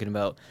where they're talking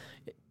about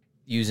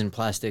using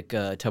plastic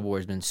Tupperware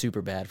has been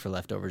super bad for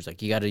leftovers.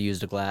 Like you got to use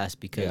the glass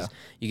because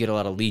you get a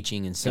lot of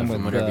leaching and stuff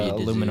from whatever you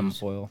aluminum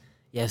foil.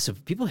 Yeah, so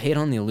people hate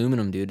on the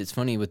aluminum, dude. It's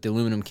funny with the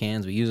aluminum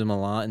cans. We use them a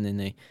lot, and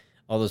then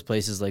all those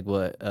places like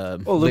what?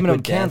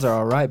 Aluminum cans are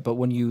all right, but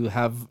when you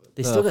have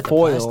they still got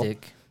foil the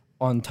plastic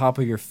on top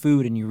of your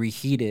food and you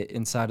reheat it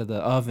inside of the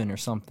oven or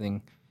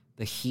something,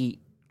 the heat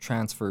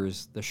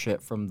transfers the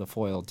shit from the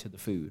foil to the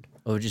food.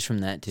 Oh, just from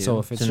that too. So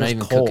if it's not just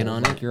even cold, cooking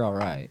on it, you're all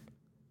right.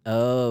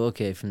 Oh,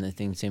 okay, from the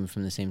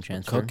same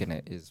transfer. Cooking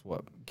it is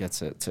what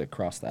gets it to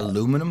cross that.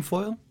 Aluminum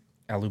foil?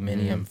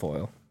 Aluminium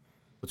foil.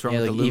 What's wrong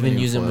Yeah, with like aluminum even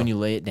using foil? when you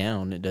lay it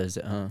down, it does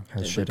it, huh?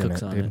 Has It shit in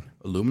cooks it, on dude. it.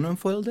 Aluminum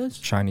foil does?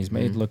 Chinese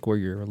made. Look where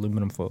your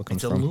aluminum foil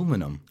comes It's from.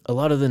 aluminum. A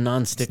lot of the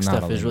non-stick It's not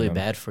stuff is really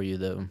aluminum. bad for you,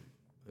 though.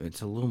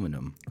 It's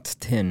aluminum. It's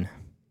tin.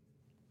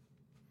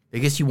 I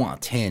guess you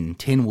want tin.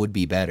 Tin would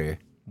be better,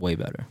 Way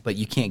better. but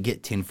you can't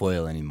get tin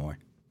foil anymore.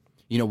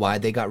 You know why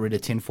they got rid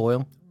of tin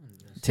foil?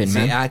 Tin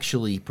They man.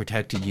 actually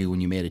protected you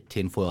when you made a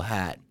tin foil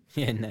hat.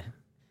 Yeah, no.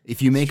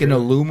 If you make an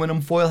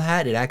aluminum foil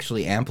hat, it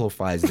actually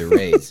amplifies the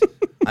rays.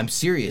 I'm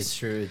serious. It's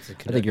true. It's a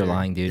I think you're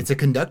lying, dude. It's a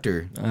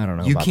conductor. I don't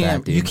know You about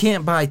can't. that, dude. You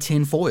can't buy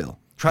tin foil.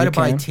 Try You to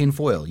buy can. tin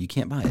foil. You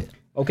can't buy it.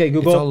 Okay, It's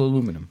Google. all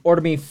aluminum.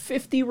 Order me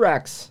 50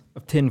 racks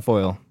of tin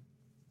foil.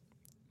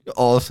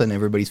 All of a sudden,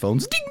 everybody's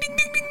phones. Ding, ding,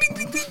 ding,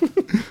 ding, ding,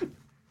 ding.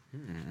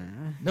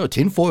 No,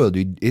 tin foil,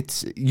 dude.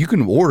 It's you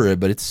can order it,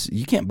 but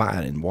you can't buy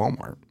it in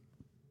Walmart.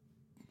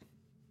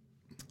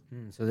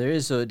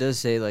 So it does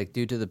say like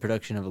due to the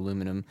production of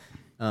aluminum,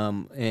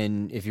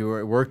 and if you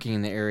were working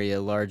in the area,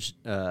 large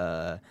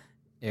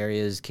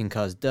areas can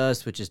cause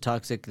dust, which is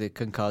toxic. That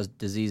can cause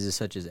diseases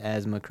such as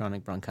asthma,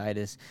 chronic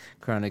bronchitis,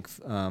 chronic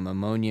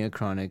ammonia,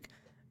 chronic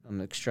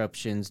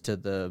obstructions to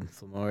the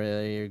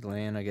pulmonary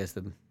gland. I guess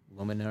the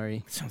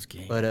pulmonary. Sounds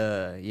gay. But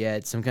yeah,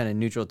 it's some kind of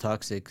neutral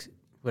toxic,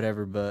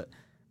 whatever. But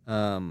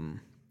I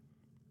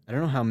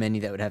don't know how many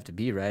that would have to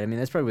be, right? I mean,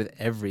 that's probably with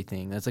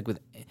everything. That's like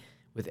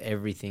with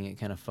everything, it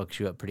kind of fucks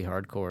you up pretty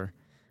hardcore.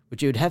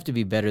 Which it would have to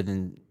be better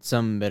than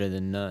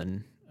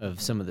none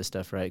of some of the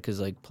stuff, right? Because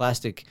like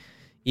plastic,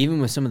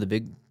 even with some of the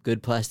big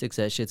good plastics,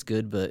 that shit's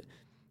good, but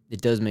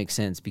it does make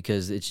sense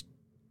because it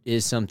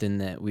is something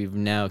that we've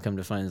now come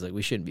to find is like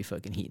we shouldn't be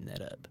fucking heating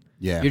that up.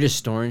 Yeah. You're just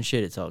storing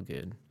shit, it's all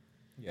good.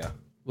 Yeah.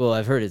 Well,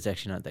 I've heard it's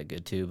actually not that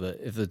good too, but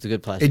if it's a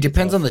good plastic, It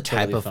depends it's on the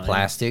type totally of fine.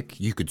 plastic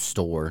you could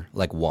store,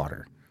 like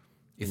water.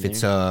 If In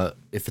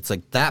it's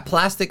like that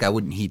plastic, I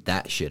wouldn't heat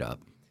that shit up.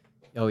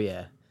 Oh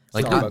yeah,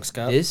 Like Starbucks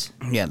cup. this.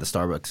 Yeah, the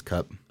Starbucks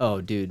cup. Oh,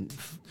 dude.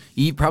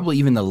 Probably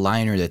even the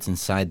liner that's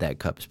inside that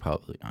cup is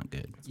probably not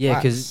good. Yeah,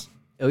 because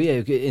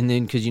and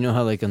then because you know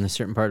how like on the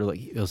certain part of like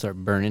it'll start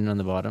burning on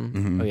the bottom.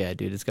 Mm-hmm. Oh yeah,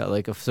 dude, it's got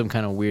like some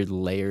kind of weird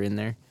layer in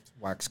there.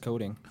 Wax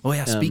coating. Oh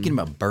yeah, speaking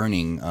about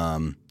burning,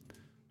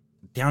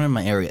 down in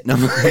my area. No,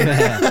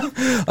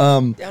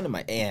 Down to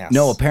my ass.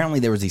 no. Apparently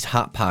there was these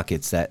hot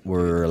pockets that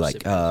were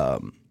like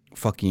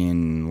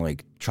fucking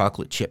like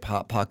chocolate chip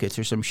hot pockets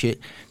or some shit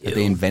that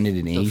they invented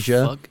in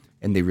Asia. fuck?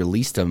 And they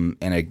released them,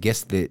 and I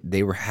guess that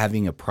they were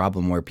having a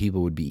problem where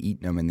people would be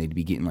eating them and they'd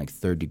be getting like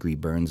 3rd-degree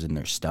burns in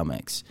their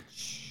stomachs.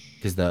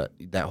 Because that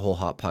whole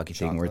hot pocket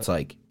thing where it's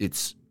like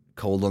it's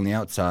cold on the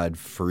outside,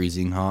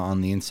 freezing hot on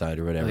the inside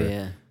or Oh whatever.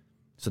 yeah.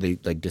 So they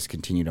like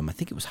discontinued them. I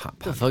think it was hot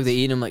The pockets. fuck, they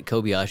eat them like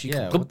Kobayashi.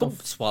 Yeah, Glug, what the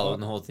glug, swallowing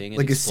the whole thing. And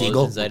Like a explodes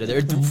seagull? inside of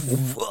there.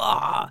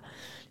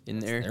 In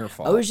there. their I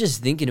fault. was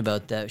just thinking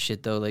about that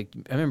shit though. Like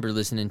I remember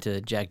listening to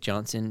Jack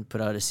Johnson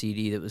put out a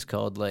CD that was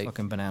called like,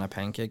 Fucking banana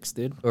pancakes,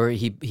 dude. or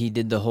he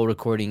did the whole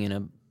recording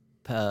in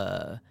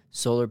a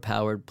solar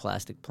powered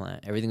plastic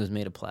plant. Everything was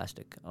made of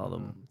plastic. All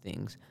the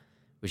things,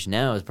 which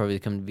now has probably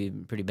come to be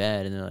pretty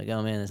bad. And they're like,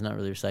 oh man, that's not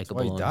really recyclable.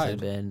 why he and it's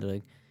died. bad. And they're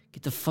like,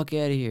 get the fuck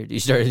out of here. You're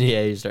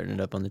starting it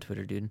up on the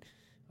Twitter, dude.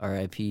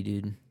 R.I.P.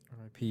 dude.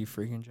 R.I.P.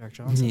 freaking Jack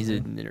Johnson. He's a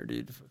dude. knitter,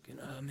 dude. Fucking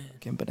oh man.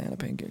 Fucking banana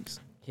pancakes.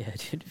 Yeah,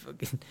 dude.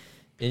 Fucking.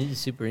 It is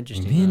super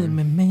interesting.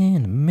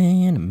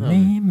 Man.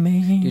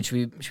 Dude,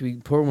 should we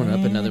pour one up,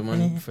 another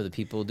one for the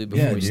people, dude,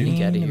 before we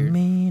sneak out of here?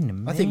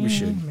 I think we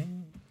should.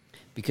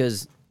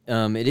 Because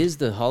it is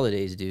the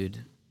holidays, dude.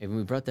 And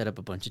we brought that up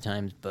a bunch of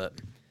times, but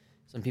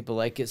some people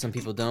like it, some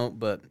people don't.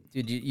 But,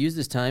 dude, you use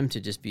this time to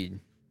just be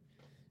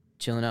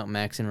chilling out,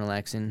 maxing,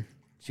 relaxing,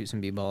 shoot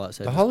some b-ball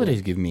outside. The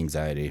holidays give me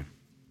anxiety.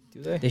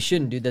 Do they? They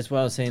shouldn't, dude. That's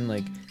why I was saying,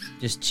 like,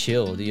 just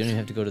chill. Dude. You don't even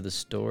have to go to the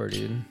store,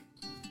 dude. You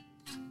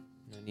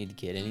don't need to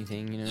get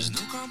anything, you know?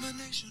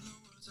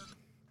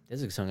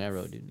 That's a song I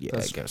wrote, dude. Yeah,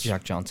 Those I guess.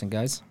 Jack Johnson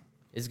guys.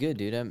 It's good,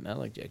 dude. I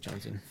like Jack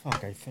Johnson.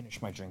 Fuck, I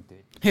finished my drink, dude.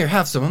 Here,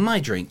 have some of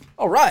my drink.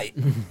 All right.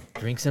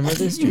 Drink some of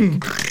this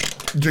drink.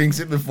 Drinks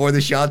it before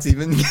the shots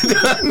even get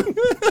done.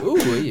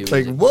 Ooh,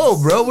 Like,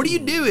 whoa, bro, what are you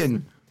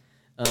doing?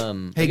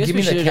 Hey, give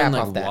me the should've cap done,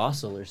 off like, that.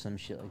 wassail or some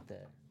shit like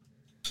that.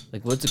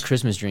 Like, what's a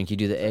Christmas drink? You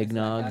do the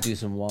eggnog, do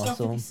some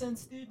wassail.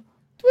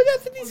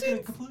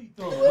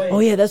 Oh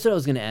yeah, that's what I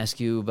was gonna ask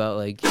you about.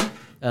 Like,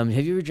 have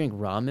you ever drank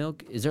raw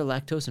milk? Is there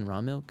lactose in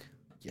raw milk?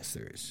 Yes,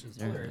 there is. Is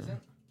there?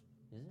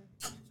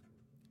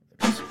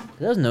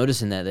 'Cause I was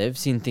noticing that I've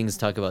seen things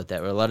talk about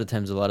that. Where a lot of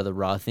times, a lot of the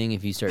raw thing,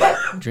 if you start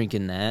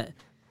drinking that,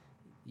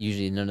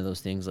 usually none of those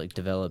things like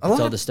develop. It's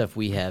all the stuff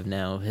we have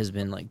now has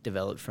been like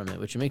developed from it,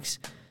 which makes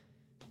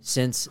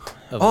sense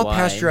of All why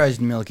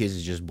pasteurized milk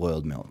is just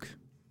boiled milk.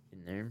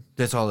 in there.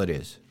 That's all it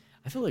is.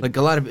 I feel like Like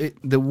a lot of it,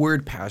 the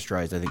word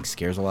pasteurized, I think,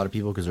 scares a lot of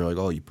people because they're like,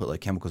 "Oh, you put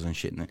like chemicals and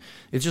shit in it."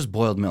 It's just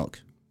boiled milk.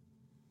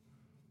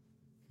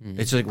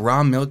 It's like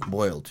raw milk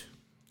boiled.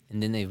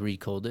 and then they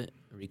recold it,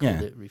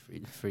 Yeah.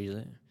 freeze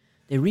it.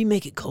 They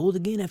remake it cold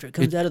again after it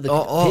comes out of the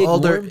all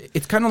pig their- worm.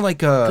 It's kind of like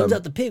Comes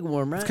out the pig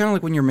worm, right? it's kind of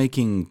like when you're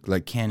making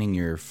like canning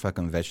your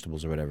fucking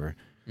vegetables or whatever.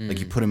 Like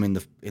you put them in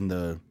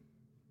the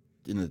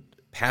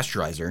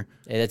pasteurizer.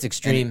 Hey, that's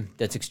extreme.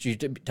 That's extreme.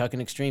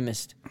 Talking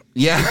extremist.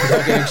 Yeah,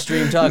 Talking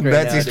extreme talk right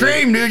that's now,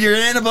 extreme, dude. You're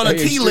end up on a Very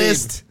T extreme.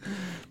 list.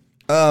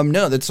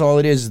 No, that's all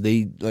it is.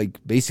 They like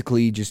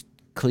basically just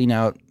clean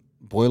out,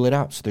 boil it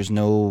out, so there's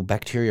no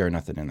bacteria or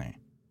nothing in there.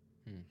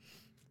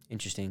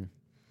 Interesting.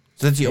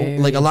 So that's Very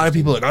like a lot of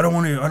people are like, I don't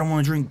want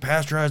to drink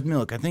pasteurized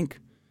milk. I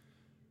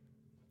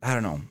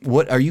don't know.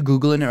 What are you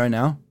googling it right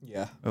now?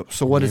 Yeah. Oh,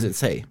 so what does it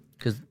say?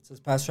 Because It says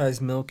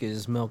pasteurized milk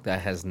is milk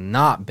that has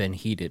not been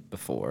heated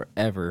before,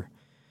 ever.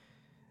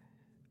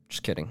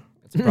 Just kidding.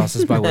 It's a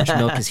process by which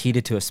milk is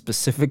heated to a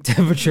specific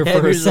temperature for a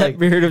Henry's set like,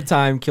 period of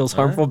time, kills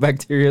harmful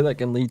bacteria that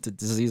can lead to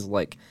disease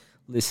like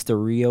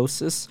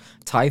listeriosis,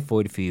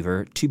 typhoid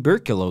fever,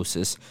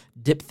 tuberculosis,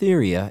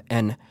 diphtheria,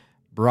 and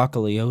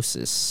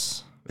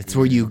broccoliosis. It's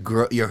where you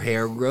grow your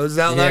hair grows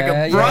out like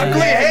a broccoli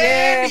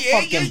head.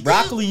 Fucking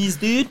broccolis,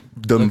 dude.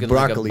 The Looking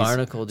like a broccolis.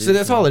 barnacle, dude. So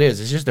that's all it is.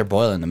 It's just they're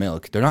boiling the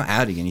milk. They're not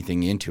adding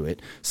anything into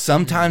it.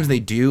 Sometimes they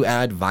do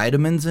add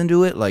vitamins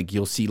into it. Like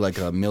you'll see like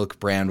a milk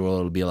brand where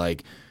it'll be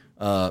like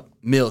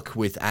milk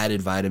with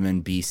added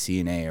vitamin B, C,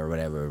 and A or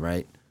whatever,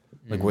 right?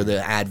 Like where they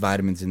add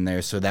vitamins in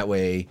there. So that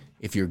way,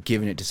 if you're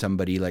giving it to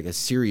somebody like a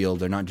cereal,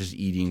 they're not just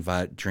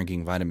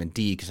drinking vitamin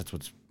D because that's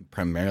what's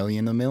primarily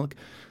in the milk.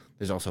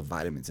 There's also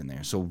vitamins in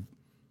there. So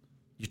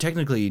you're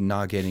technically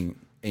not getting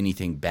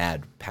anything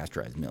bad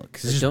pasteurized milk.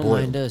 'Cause it's just don't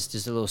boiled. mind us.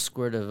 Just a little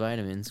squirt of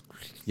vitamins.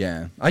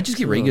 Yeah, I just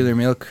get regular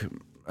milk.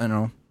 I don't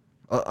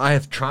know. I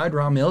have tried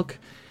raw milk.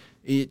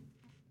 The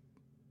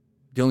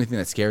only thing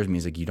that scares me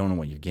is like you don't know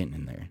what you're getting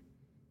in there.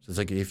 So it's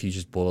like if you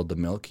just boiled the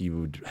milk, you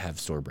would have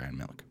store brand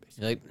milk.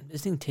 You're like,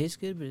 this thing tastes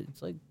good, but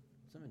it's like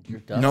something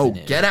jerked off No, in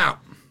it. get out.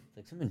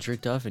 Like someone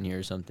jerked off in here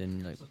or something.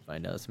 You like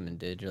find out someone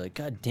did. You're like,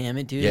 God damn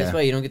it, dude. Yeah. That's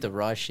why you don't get the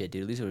raw shit,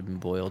 dude. At least it would have been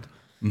boiled.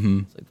 Mm-hmm.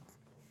 It's like,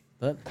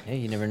 but hey,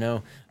 you never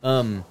know.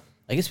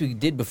 I guess we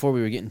did before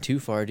we were getting too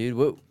far, dude.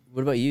 What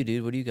about you,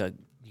 dude? What do you got?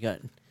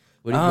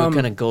 What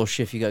kind of goal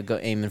shift you got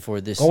aiming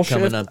for this Goal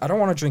coming shift, up? I don't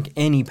want to drink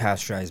any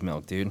pasteurized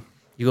milk, dude.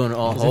 You going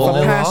all If whole?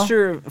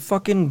 a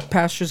fucking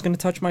pasture's gonna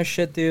touch my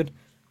shit, dude.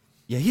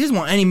 Yeah, he doesn't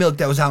want any milk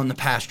that was out in the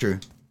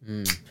pasture.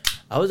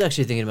 I was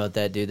actually thinking about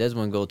that, dude. That's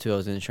one goal too. I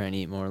was gonna try and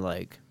eat more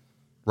like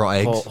Raw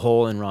eggs.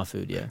 whole and raw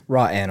food. Yeah.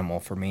 Raw animal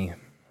for me.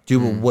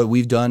 Dude, what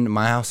we've done in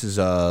my house is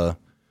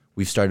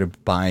we've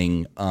started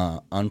buying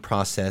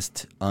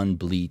unprocessed,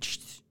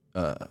 unbleached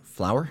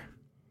flour.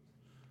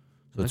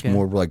 So it's Okay.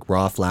 more like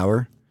raw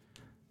flour,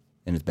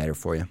 and it's better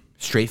for you.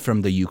 Straight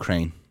from the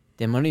Ukraine.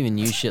 Damn, I don't even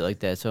use shit like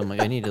that. So I'm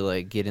like, I need to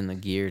like get in the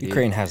gear, dude.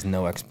 Ukraine has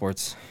no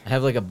exports. I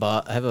have like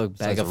I have a bag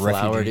Besides of the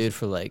flour, refugees. dude,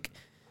 for like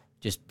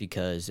just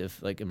because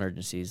of like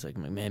emergencies. Like,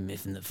 I'm like, man,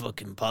 missing the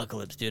fucking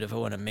apocalypse, dude. If I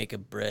want to make a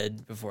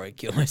bread before I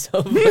kill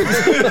myself,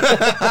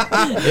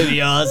 it'd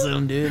be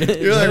awesome, dude.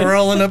 You're like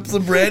rolling up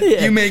some bread.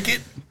 Yeah. You make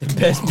it. The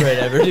best bread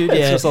ever, dude.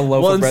 Yeah, just a loaf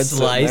of one bread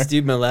sitting slice, there.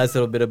 dude. My last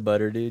little bit of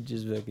butter, dude.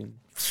 Just fucking.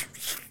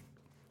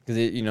 Because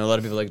a lot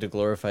of people like to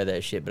glorify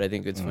that shit, but I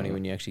think it's funny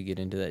when you actually get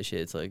into that shit.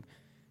 It's like,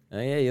 oh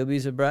yeah, you'll be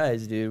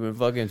surprised, dude. When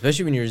fucking,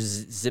 especially when you're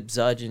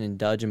zip-zogging and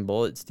dodging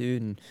bullets,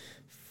 dude. And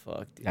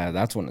fuck, dude. Yeah,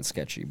 that's when it's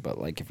sketchy. But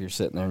like if you're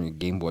sitting there and your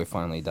Game Boy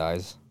finally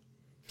dies,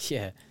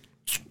 Yeah.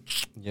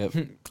 yep,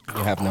 you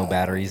have no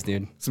batteries,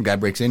 dude. Some guy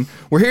breaks in.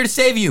 We're here to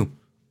save you.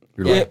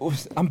 Yeah,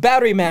 I'm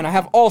battery man. I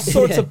have all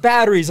sorts of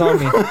batteries on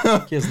me.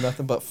 He has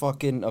nothing but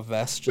fucking a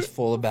vest just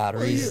full of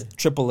batteries.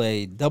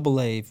 AAA,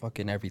 AA,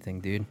 fucking everything,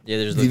 dude. Yeah,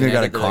 there's He's even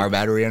got a car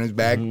battery on his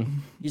back.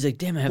 He's like,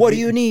 damn, I have What do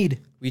you need?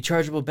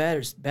 rechargeable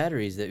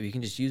batteries that we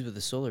can just use with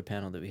the solar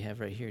panel that we have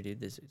right here, dude.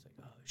 This is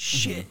like, oh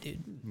shit,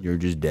 dude. You're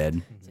just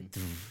dead.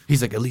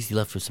 He's like, at least he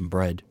left with some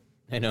bread.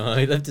 I know.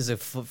 He left us a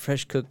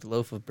fresh cooked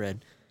loaf of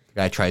bread. The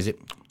guy tries it.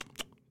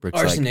 Brick's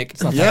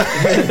Arsenic. Like,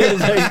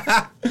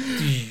 yeah.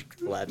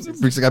 Collapses.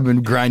 Brick's like, I've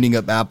been grinding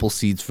up apple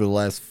seeds for the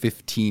last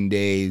 15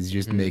 days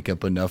just to make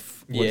up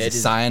enough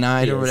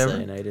cyanide or whatever.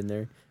 Cyanide in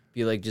there.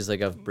 Be like just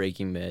like off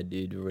Breaking Bad,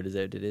 dude, or what is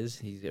that it is?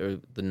 He's or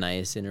the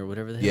niacin or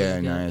whatever the hell. Yeah,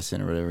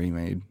 niacin or whatever he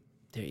made.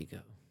 There you go.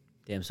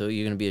 Damn, so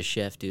you're gonna be a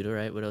chef, dude. All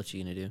right, what else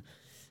you gonna do?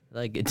 I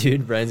like it,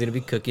 dude. Brian's gonna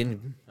be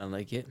cooking. I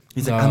like it.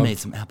 He's like, I made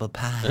some apple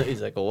pie.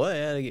 He's like, well, I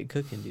gotta get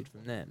cooking, dude,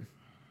 from that.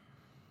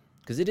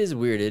 Because it is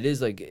weird. It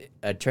is like,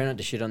 I try not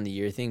to shit on the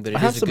year thing, but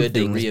it is good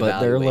to reevaluate. But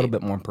they're a little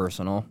bit more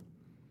personal.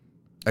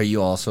 Are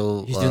you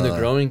also... He's doing the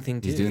growing thing,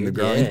 too. He's doing the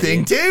growing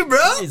thing, too, bro.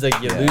 He's like,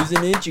 you're losing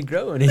an inch, you're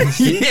growing an inch.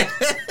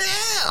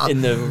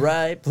 In the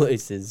right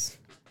places.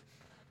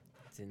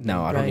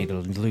 No, I don't need to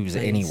lose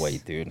any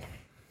weight, dude.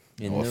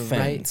 In No the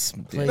offense.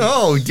 right place.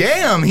 Oh,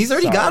 damn. He's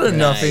already got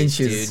enough Nice,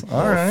 inches. dude.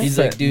 All right. He's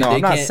like, dude, no, they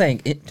I'm not can't-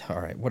 saying it. All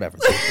right, whatever.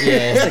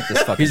 Yeah. Let's take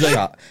this fucking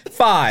shot.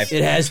 5.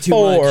 It has too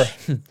 4, much.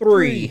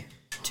 3.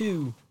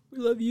 2. We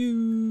love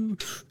you.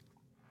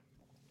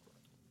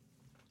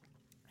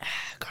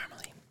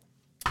 Caramely.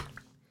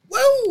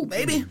 Woo,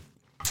 baby.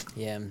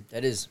 Yeah,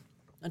 that is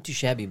not too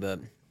shabby, but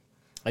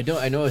I know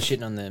I was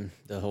shitting on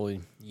the whole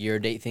year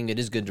date thing. It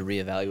is good to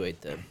reevaluate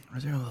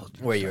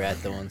where you're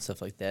at though and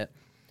stuff like that.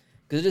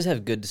 Because it does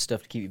have good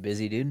stuff to keep you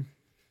busy, dude.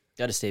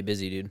 Got to stay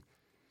busy, dude.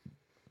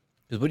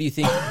 Because what do you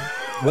think?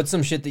 What's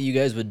some shit that you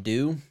guys would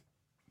do?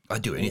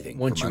 I'd do anything.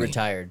 Once for you're money.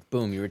 retired.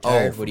 Boom, you're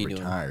retired. Oh, What are you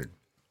doing? retired.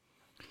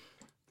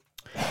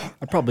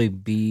 I'd probably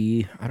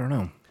be, I don't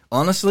know.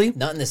 Honestly,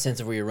 Not in the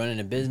sense of where you're running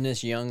a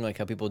business young, like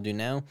how people do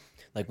now.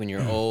 Like when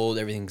you're old,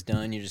 everything's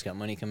done, you just got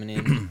money coming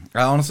in.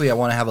 I want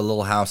to have a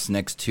little house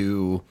next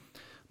to,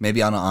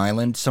 maybe on an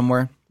island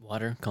somewhere.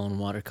 Water,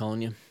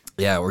 calling you.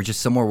 Yeah, or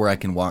just somewhere where I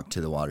can walk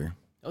to the water.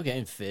 Okay,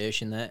 and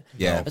fish and that.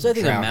 Yeah. That's why I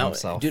think a Drown mountain,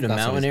 himself. dude, a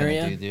That's what mountain he's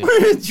gonna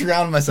area. do, dude.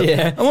 Drown myself.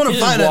 Yeah, I want He to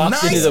just find a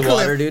walks nice into the cliff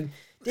water, dude.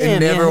 Damn, and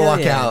never hell walk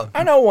yeah. out.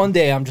 I know one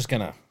day I'm just going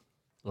to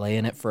lay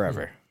in it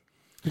forever.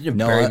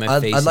 No, Bury my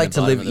face I'd in like the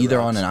to bottom live of the either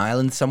rocks. on an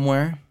island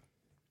somewhere.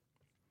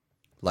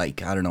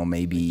 Like, I don't know,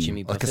 maybe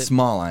Jimmy like a Buffett?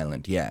 small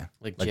island. Yeah.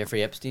 Like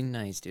Jeffrey Epstein,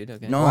 nice dude.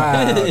 Okay. No.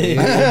 Wow, dude.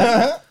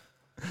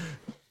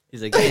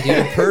 He's like, hey,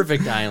 dude, a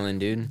perfect island,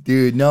 dude.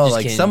 Dude, no, Just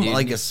like kidding, some dude.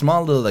 like a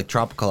small little like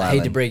tropical I island.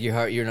 hate to break your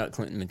heart, you're not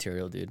Clinton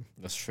material, dude.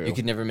 That's true. You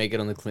could never make it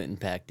on the Clinton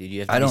pack, dude.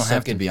 You have to I be don't have to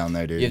sucking- be on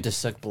there, dude. You have to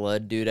suck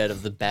blood, dude, out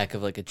of the back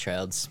of like a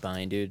child's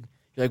spine, dude.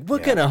 You're like,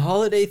 what kind of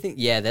holiday thing?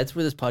 Yeah, that's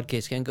where this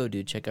podcast can go,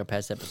 dude. Check our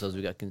past episodes.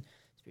 We got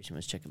conspiracy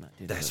much. Check them out,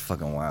 dude. That's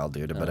fucking wild,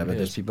 dude. But I it bet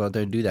there's is. people out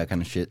there who do that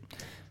kind of shit.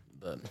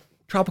 But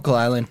Tropical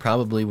island,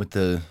 probably with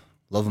the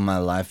love of my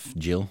life,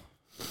 Jill.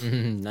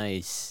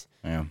 nice.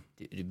 Yeah.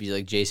 Dude, it'd be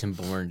like Jason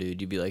Bourne,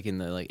 dude. You'd be like in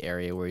the like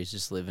area where he's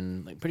just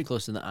living like pretty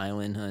close to the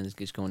island, huh? And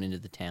just going into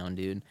the town,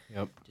 dude.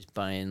 Yep. Just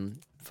buying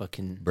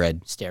fucking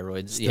Bread.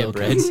 steroids. Still yeah,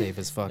 bread. can't save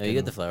his fucking No, you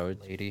get the flower.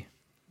 lady.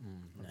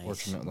 Nice.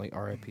 Unfortunately,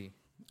 R.I.P.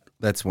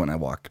 That's when I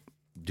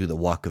do the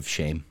walk of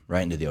shame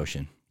right into the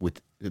ocean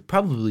with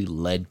probably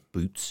lead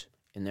boots.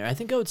 In there, I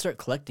think I would start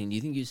collecting. Do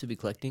you think you should be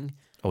collecting?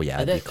 Oh yeah,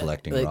 I'd be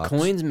collecting like rocks.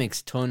 coins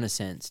makes ton of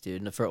sense,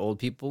 dude. For old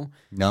people,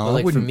 No, but I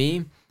like for wouldn't.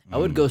 me, I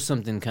would go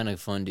something kind of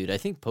fun, dude. I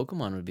think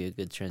Pokemon would be a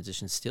good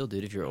transition still,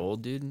 dude. If you're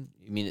old, dude,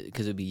 I mean,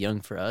 because it'd be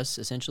young for us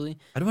essentially.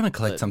 I'd want to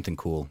collect But- something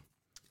cool.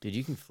 Dude,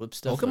 you can flip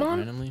stuff like, Pokemon?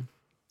 randomly.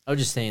 I was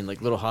just saying,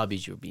 like little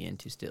hobbies you would be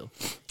into still.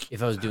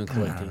 If I was doing I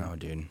collecting, don't know,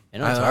 dude. I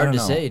know it's I hard don't to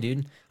know. say,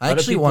 dude. I A lot of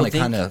actually people want to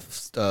think- kind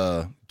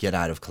of get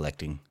out of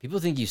collecting. People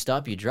think you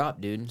stop, you drop,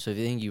 dude. So if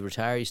you think you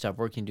retire, you stop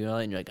working, doing all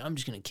that, and you're like, I'm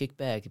just gonna kick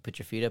back. You put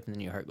your feet up, and then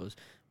your heart goes,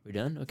 "We're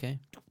done, okay."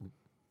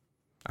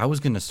 I was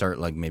gonna start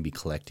like maybe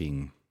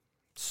collecting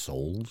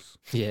souls.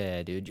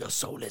 Yeah, dude, your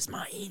soul is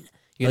mine.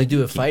 You're gonna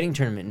do a fighting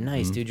tournament,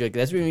 nice, dude. You're like,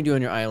 that's what you're gonna do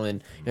on your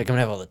island. You're like, I'm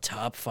gonna have all the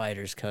top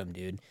fighters come,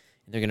 dude, and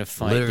they're gonna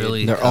fight.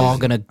 Literally. dude. They're all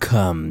gonna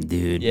come,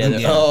 dude. Yeah,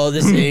 they're all at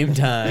the same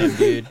time,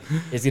 dude.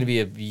 It's gonna be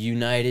a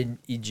united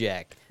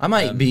eject. I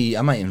might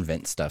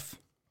invent stuff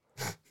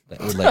that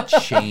would like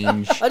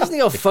change. I just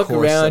think I'll fuck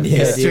course around, of yeah,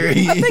 history.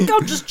 dude. I think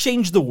I'll just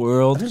change the I'm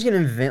world. just gonna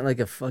invent like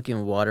a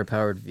fucking water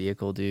powered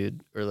vehicle,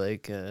 dude, or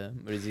like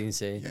what is he gonna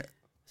say? Yeah.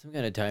 Some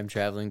kind of time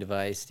traveling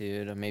device,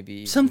 dude, or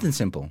maybe Something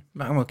simple.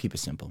 I'm gonna keep it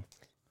simple.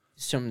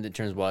 something that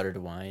turns water to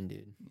wine,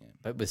 dude.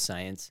 But with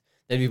science,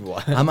 that'd be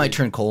wild. I might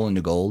turn coal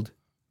into gold.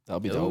 That'll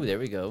be Oh, dope. there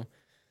we go.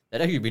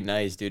 That'd actually be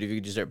nice, dude. If you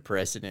could just start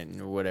pressing it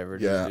or whatever.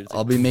 dude. Yeah, It's I'll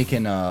like, be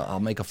making I'll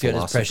make a Dude,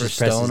 it's philosopher's precious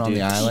stone presses, on the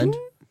dude. island.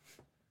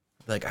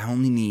 Like I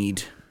only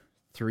need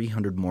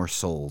 300 more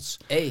souls.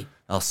 hey,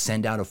 I'll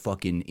send out a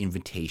fucking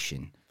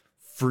invitation.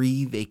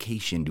 Free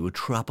vacation to a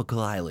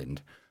tropical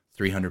island.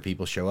 300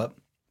 people show up.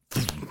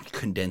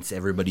 condense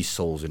everybody's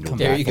souls into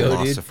There a you go, dude.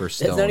 philosopher's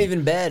stone. That's not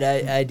even bad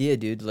idea,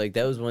 dude. Like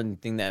that was one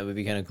thing that would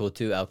be kind of cool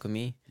too.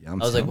 Alchemy. Yeah, I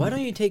was like, why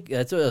don't you take?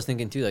 That's what I was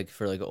thinking too. Like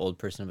for like an old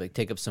person, like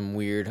take up some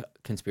weird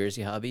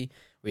conspiracy hobby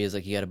where he's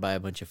like, you got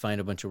to find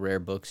a bunch of rare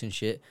books and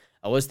shit.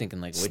 I was thinking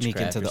like Sneak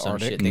witchcraft into or the some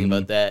Arctic. shit. Think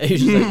about that.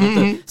 He's just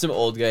like some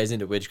old guys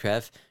into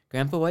witchcraft.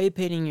 Grandpa, why are you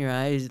painting your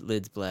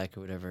eyelids black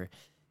or whatever?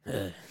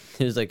 It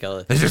was like,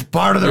 It's just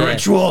part of the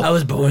ritual. I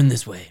was born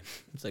this way.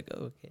 It's like,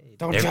 okay.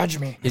 Don't judge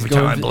me. He's Every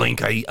time going I through-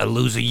 blink, I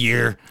lose a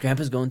year.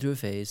 Grandpa's going through a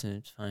phase and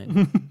it's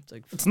fine. It's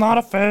like, It's not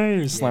a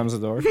phase. Slams the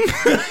door.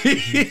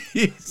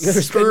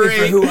 respect me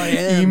for who I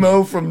am.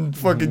 Emo from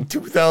fucking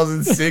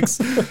 2006.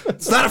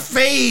 It's not a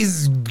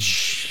phase.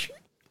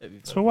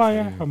 It's who I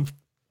am.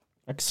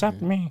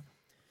 Accept me.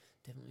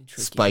 definitely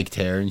tricky. Spiked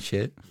hair and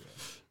shit.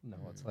 No,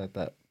 it's like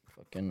that.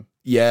 Fucking.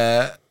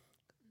 Yeah.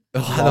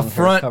 Long the hair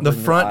front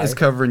covering your is eye.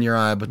 covering your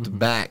eye, but the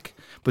back.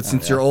 But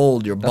since yeah. you're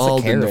old, you're That's a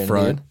bald in the Karen,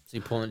 front. dude. So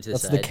you pull it to the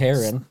That's side. the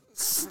Karen.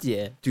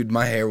 Yeah. Dude,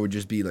 my hair would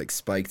just be like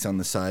spikes on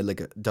the side, like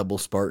a double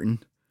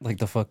Spartan. Like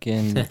the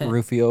fucking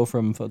Rufio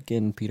from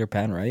fucking Peter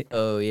Pan, right?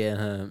 Oh yeah,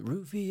 huh?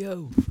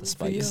 Rufio. The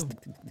spikes.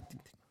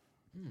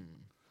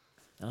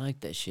 I like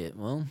that shit.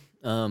 Well,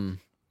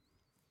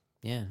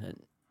 yeah.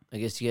 I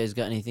guess you guys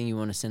got anything you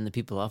want to send the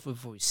people off with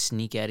before we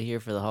sneak out of here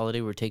for the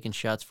holiday? We're taking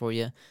shots for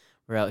you.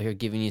 We're out here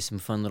giving you some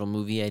fun little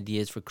movie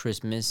ideas for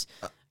Christmas.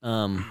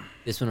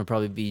 This one will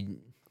probably be.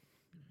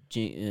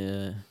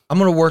 I'm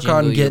gonna work Jingle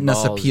on your getting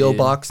us a balls, PO dude.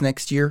 box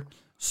next year,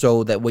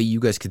 so that way you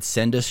guys could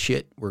send us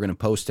shit. We're gonna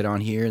post it on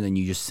here, and then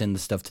you just send the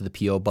stuff to the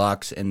PO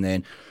box, and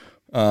then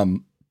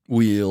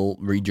we'll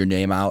read your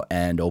name out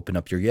and open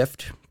up your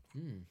gift.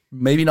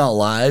 Maybe not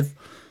live,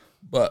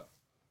 but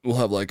we'll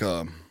have like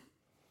a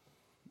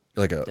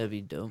That'd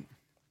be dope.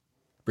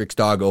 Rick's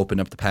dog open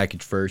up the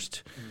package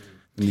first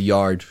in the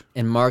yard.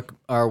 And mark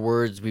our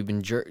words, we've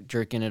been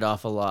jerking it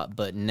off a lot,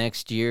 but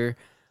next year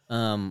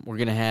we're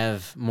gonna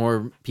have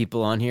more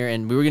people on here,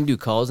 and we were gonna do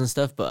calls and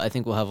stuff, but I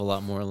think we'll have a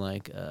lot more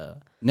like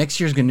Next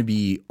year's gonna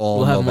be all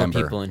we'll have November.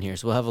 more people in here,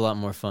 so we'll have a lot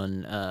more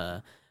fun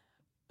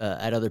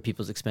at other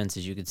people's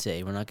expenses. You could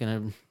say we're not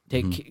gonna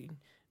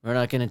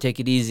take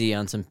it easy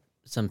on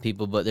some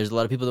people, but there's a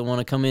lot of people that want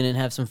to come in and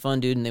have some fun,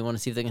 dude, and they want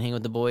to see if they can hang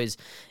with the boys,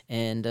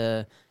 and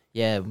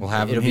yeah, We'll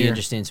have it'll them be here.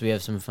 interesting. So we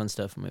have some fun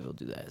stuff, and maybe we'll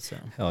do that. So.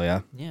 Hell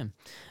yeah. Yeah.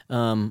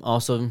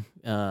 Also,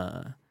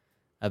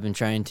 I've been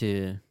trying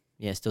to,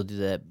 still do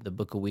the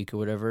book a week or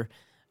whatever.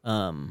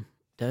 I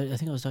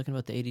think I was talking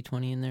about the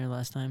 80-20 in there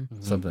last time.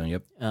 Something.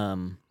 Yep.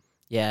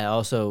 Yeah.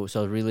 Also,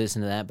 so I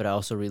re-listened to that, but I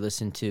also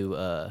re-listened to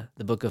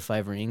the Book of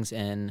Five Rings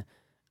and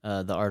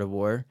The Art of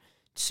War.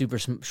 Super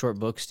short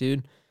books,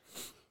 dude.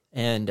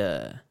 And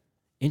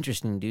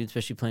interesting, dude.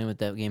 Especially playing with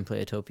that game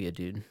Playtopia,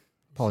 dude.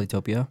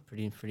 Polytopia.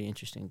 Pretty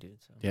interesting,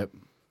 dude. So. Yep.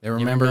 I You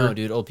remember. never know,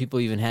 dude. Old people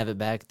even have it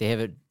back. They have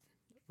it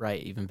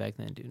right even back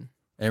then, dude.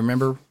 I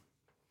remember.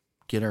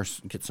 Get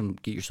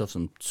yourself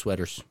some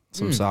sweaters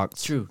Some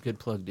socks. True. Good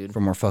plug, dude.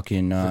 from our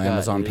fucking Forgot,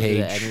 Amazon dude.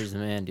 page. Adner's the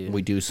man, dude.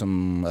 We do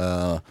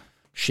some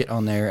shit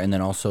on there, and then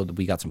also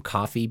we got some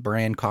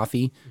brand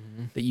coffee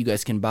that you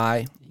guys can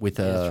buy with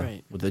Yeah, that's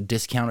right. with a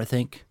discount, I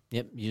think.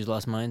 Yep, use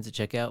Lost Minds to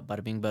check out.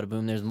 Bada bing, bada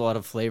boom. There's a lot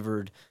of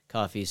flavored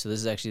coffee, so this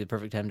is actually the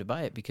perfect time to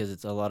buy it because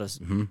it's a lot of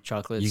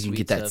chocolate. You can sweet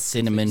get that stuff,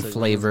 cinnamon sweet, like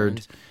flavored,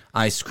 Lost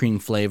ice cream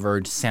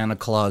flavored, Santa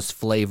Claus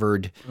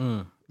flavored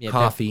Minds. Yeah,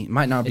 coffee. It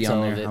might not be it's on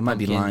all of there. it, I might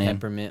be pumpkin, lying.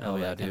 Peppermint, all Oh,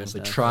 yeah, that kind of dude.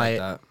 But stuff. try like it,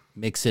 that.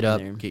 mix it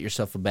up, there. get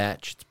yourself a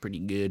batch. It's pretty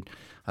good.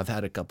 I've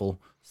had a couple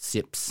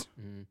sips.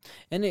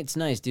 And it's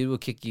nice, dude. We'll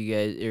kick you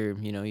guys, or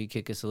you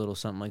kick us a little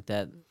something like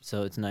that.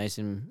 So it's nice,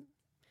 and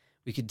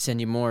we could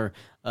send you more.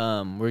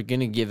 We're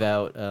gonna give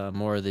out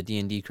more of the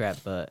D&D crap,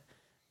 but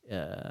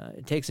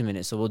it takes a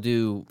minute. So we'll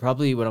do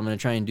probably what I'm gonna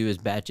try and do is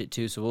batch it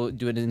too. So we'll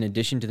do it in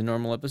addition to the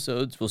normal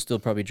episodes. We'll still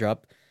probably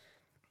drop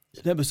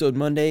an episode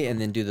Monday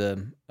and then do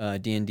the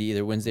D&D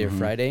either Wednesday or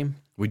Friday.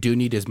 We do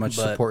need as much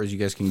But- support as you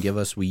guys can give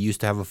us. We used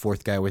to have a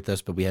fourth guy with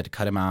us, but we had to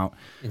cut him out.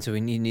 And so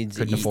he needs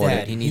Couldn't he's afford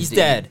dead. it. He needs He's to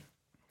dead. eat.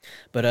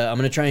 But I'm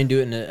gonna try and do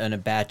it in a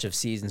batch of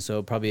seasons.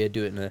 So probably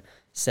do it in a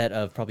set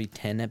of probably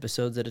 10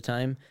 episodes at a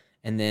time,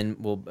 and then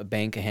we'll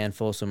bank a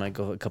handful. So I might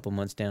go a couple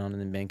months down and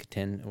then bank a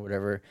 10 or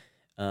whatever.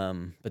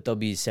 But they'll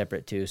be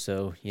separate too.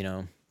 So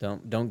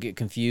don't get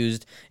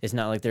confused. It's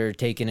not like they're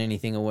taking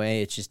anything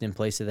away. It's just in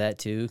place of that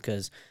too,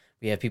 because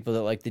we have people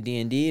that like the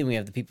D&D and we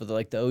have the people that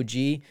like the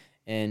OG.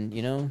 And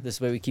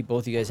this way we keep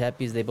both you guys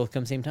happy as they both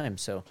come same time.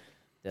 So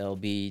there'll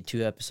be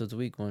 2 episodes a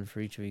week, one for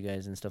each of you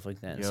guys and stuff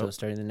like that. Yep. So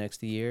starting the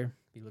next year,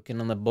 be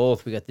looking on the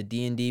both. We got the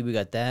D&D, we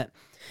got that,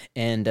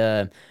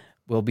 and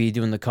we'll be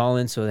doing the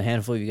call-in. So the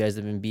handful of you guys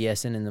that have been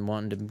BSing and then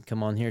wanting to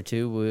come on here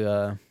too,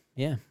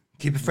 we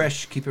Keep it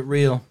fresh, keep it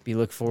real. be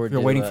look forward. If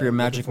you're to, waiting for your looking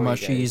magic for you guys.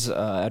 mushies,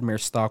 Admir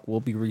stock will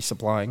be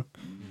resupplying.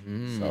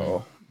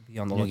 So be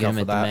on the You'll get lookout them for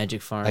at the that.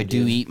 Magic Farm. I do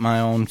dude. eat my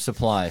own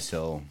supply,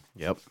 so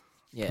Yep.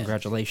 Yeah.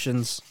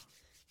 Congratulations.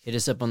 Hit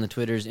us up on the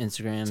Twitters,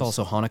 Instagrams. It's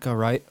also Hanukkah,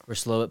 right? We're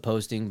slow at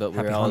posting, but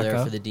we're Happy all there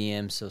Hanukkah. for the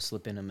DMs. So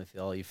slip in them if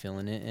you're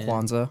feeling it. And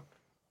Kwanzaa.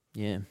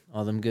 yeah,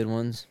 all them good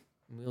ones.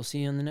 We'll see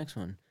you on the next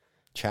one.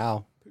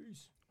 ciao.